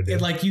a good idea.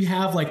 Like you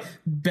have like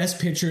Best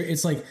Picture.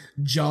 It's like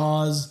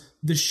Jaws,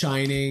 The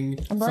Shining,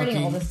 I'm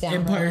writing all this down.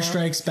 Empire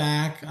Strikes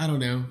Back. I don't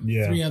know.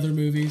 Yeah. 3 other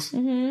movies.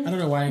 Mm-hmm. I don't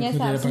know why I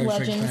included Empire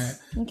Strikes Back.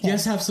 Okay.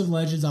 Yes, have some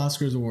Legends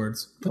Oscars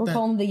awards. We'll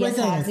call them the Yes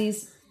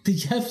Havesies. The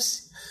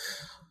Yes.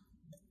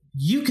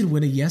 You can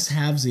win a Yes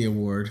Havesy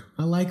award.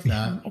 I like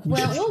that.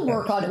 Well, we'll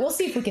work on it. We'll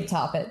see if we can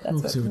top it.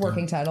 That's the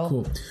working title.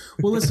 Cool.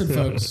 Well, listen,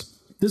 folks.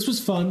 This was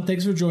fun.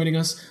 Thanks for joining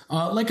us.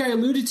 Like I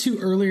alluded to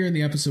earlier in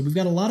the episode, we've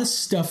got a lot of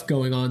stuff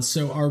going on.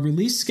 So our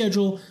release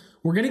schedule,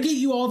 we're going to get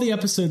you all the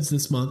episodes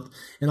this month,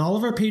 and all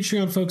of our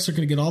Patreon folks are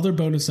going to get all their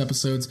bonus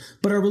episodes,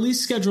 but our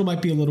release schedule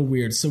might be a little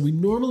weird. So we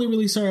normally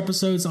release our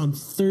episodes on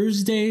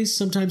Thursdays,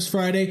 sometimes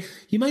Friday.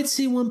 You might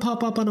see one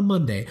pop up on a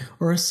Monday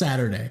or a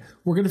Saturday.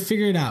 We're going to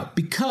figure it out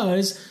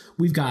because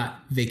we've got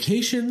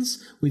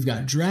vacations, we've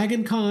got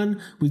Dragon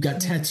Con, we've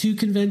got tattoo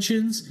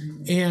conventions,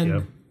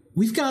 and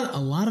we've got a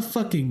lot of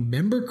fucking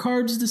member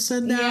cards to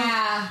send out.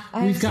 Yeah,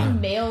 I've got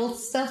some mail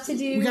stuff to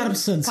do. We got to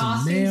send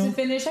some mail. Costumes to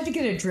finish. I have to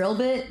get a drill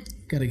bit.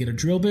 Got to get a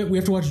drill bit. We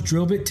have to watch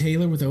Drill Bit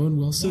Taylor with Owen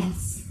Wilson.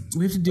 Yes.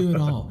 We have to do it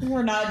all.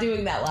 We're not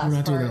doing that last part. We're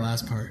not doing that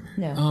last part.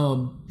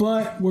 No.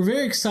 But we're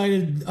very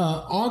excited.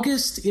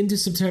 August into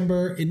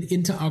September and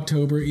into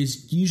October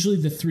is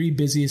usually the 3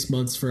 busiest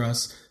months for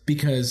us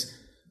because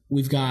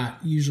we've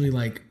got usually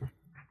like,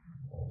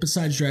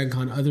 besides Dragon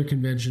Con, other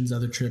conventions,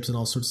 other trips, and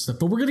all sorts of stuff.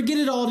 But we're going to get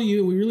it all to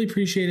you. We really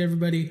appreciate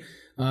everybody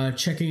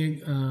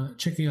checking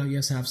out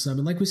Yes Have Some.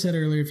 And like we said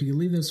earlier, if you can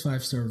leave those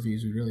 5-star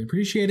reviews, we really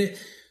appreciate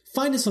it.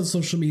 Find us on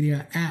social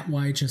media at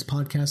YHS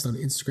Podcast on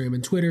Instagram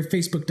and Twitter,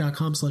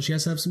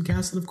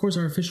 Facebook.com/YesHaveSomeCast, and of course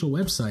our official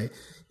website,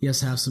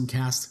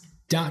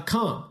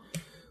 YesHaveSomeCast.com.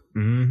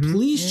 Mm-hmm.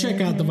 Please check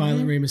out the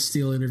Violet Ramus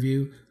Steele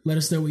interview. Let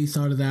us know what you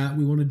thought of that.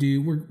 We want to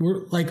do,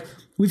 we're like,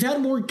 we've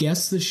had more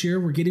guests this year.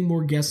 We're getting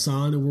more guests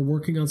on, and we're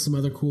working on some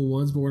other cool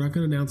ones, but we're not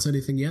going to announce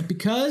anything yet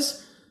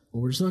because,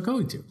 well, we're just not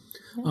going to.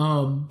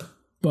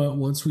 But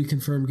once we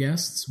confirm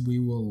guests,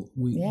 you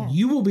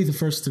will be the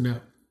first to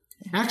know.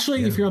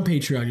 Actually, if you're on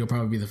Patreon, you'll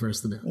probably be the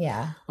first to know.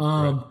 Yeah.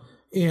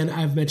 And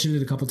I've mentioned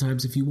it a couple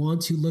times. If you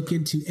want to look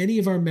into any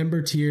of our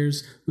member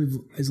tiers, we've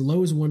as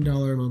low as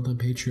 $1 a month on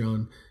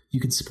Patreon. You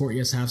can support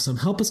Yes Have Some.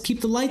 Help us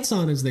keep the lights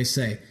on, as they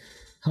say.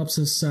 Helps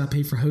us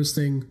pay for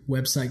hosting,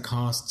 website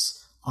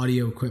costs,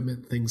 audio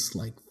equipment, things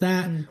like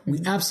that. Mm-hmm.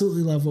 We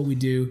absolutely love what we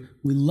do.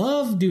 We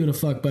love doing a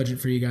fuck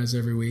budget for you guys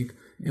every week.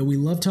 And we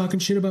love talking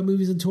shit about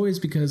movies and toys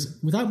because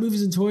without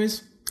movies and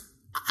toys,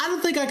 I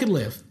don't think I could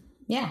live.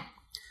 Yeah.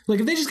 Like,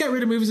 if they just got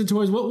rid of movies and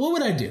toys, what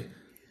would I do?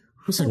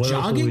 Start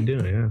jogging? What would we do?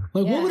 Yeah.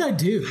 Like, what would I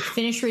do?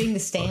 Finish reading The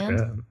Stand?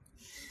 I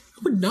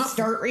would not.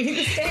 Start reading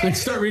The Stand? I'd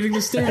start reading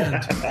The Stand.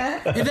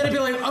 And then I'd be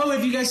like, oh,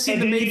 have you guys seen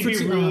the Made for TV?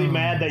 You'd be really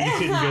mad that you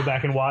couldn't go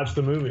back and watch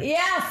the movie.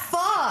 Yeah,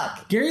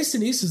 fuck. Gary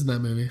Sinise is in that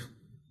movie.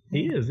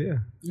 He is, yeah.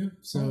 Yeah.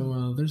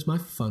 So there's my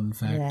fun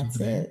fact of the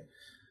day. It.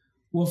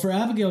 Well, for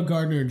Abigail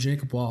Gardner and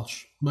Jacob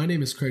Walsh, my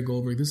name is Craig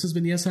Goldberg. This has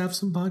been Yes Have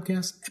Some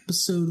Podcast,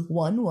 episode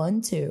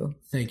 112.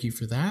 Thank you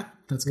for that.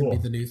 That's going to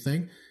be the new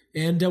thing.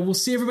 And we'll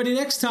see everybody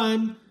next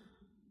time.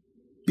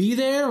 Be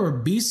there or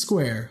be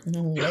square.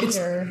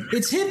 Later.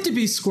 It's hip to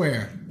be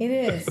square. It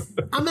is.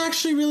 I'm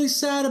actually really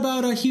sad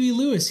about Huey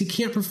Lewis. He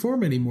can't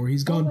perform anymore.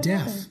 He's gone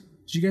deaf. Happened?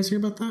 Did you guys hear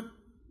about that?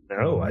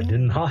 No, I did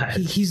not.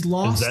 He's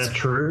lost. Is that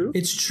true?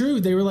 It's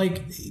true. They were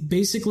like,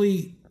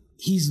 basically,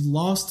 he's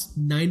lost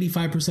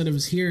 95% of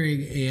his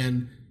hearing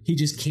and he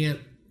just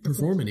can't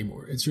perform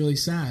anymore. It's really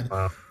sad.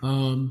 Wow.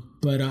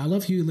 But I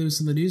love Huey Lewis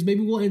in the news.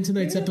 Maybe we'll end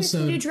tonight's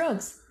episode. Do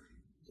drugs.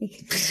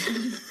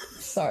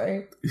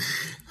 Sorry.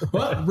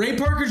 Well, Ray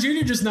Parker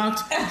Jr. just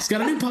knocked. He's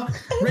got a new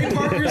Ray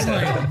Parker's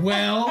like,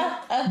 well,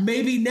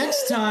 maybe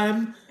next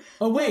time.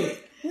 Oh,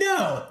 wait.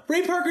 No.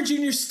 Ray Parker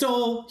Jr.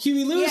 stole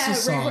Huey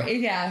Lewis's song.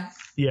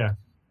 Yeah.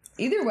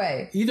 Either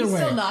way. He's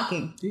still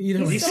knocking.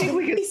 He's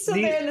still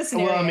there in the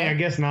scenario. Well, I mean, I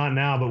guess not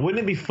now, but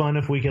wouldn't it be fun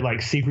if we could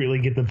like secretly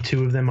get the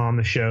two of them on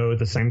the show at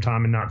the same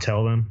time and not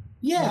tell them?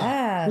 Yeah.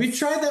 Yes. We've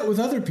tried that with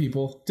other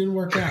people. Didn't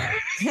work out.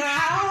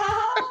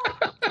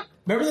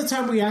 Remember the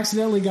time we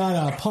accidentally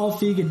got Paul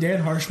Feig and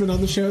Dan Harshman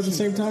on the show at the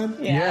same time?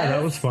 Yeah,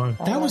 that was fun.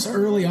 That was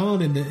early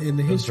on in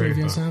the history of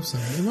Yes Have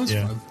Some. It was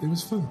fun. It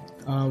was fun.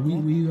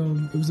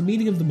 It was a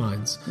meeting of the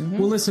minds. Mm-hmm.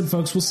 Well, listen,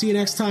 folks, we'll see you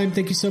next time.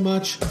 Thank you so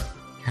much.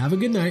 Have a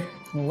good night.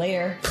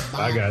 Later.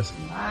 Bye guys.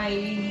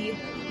 Bye.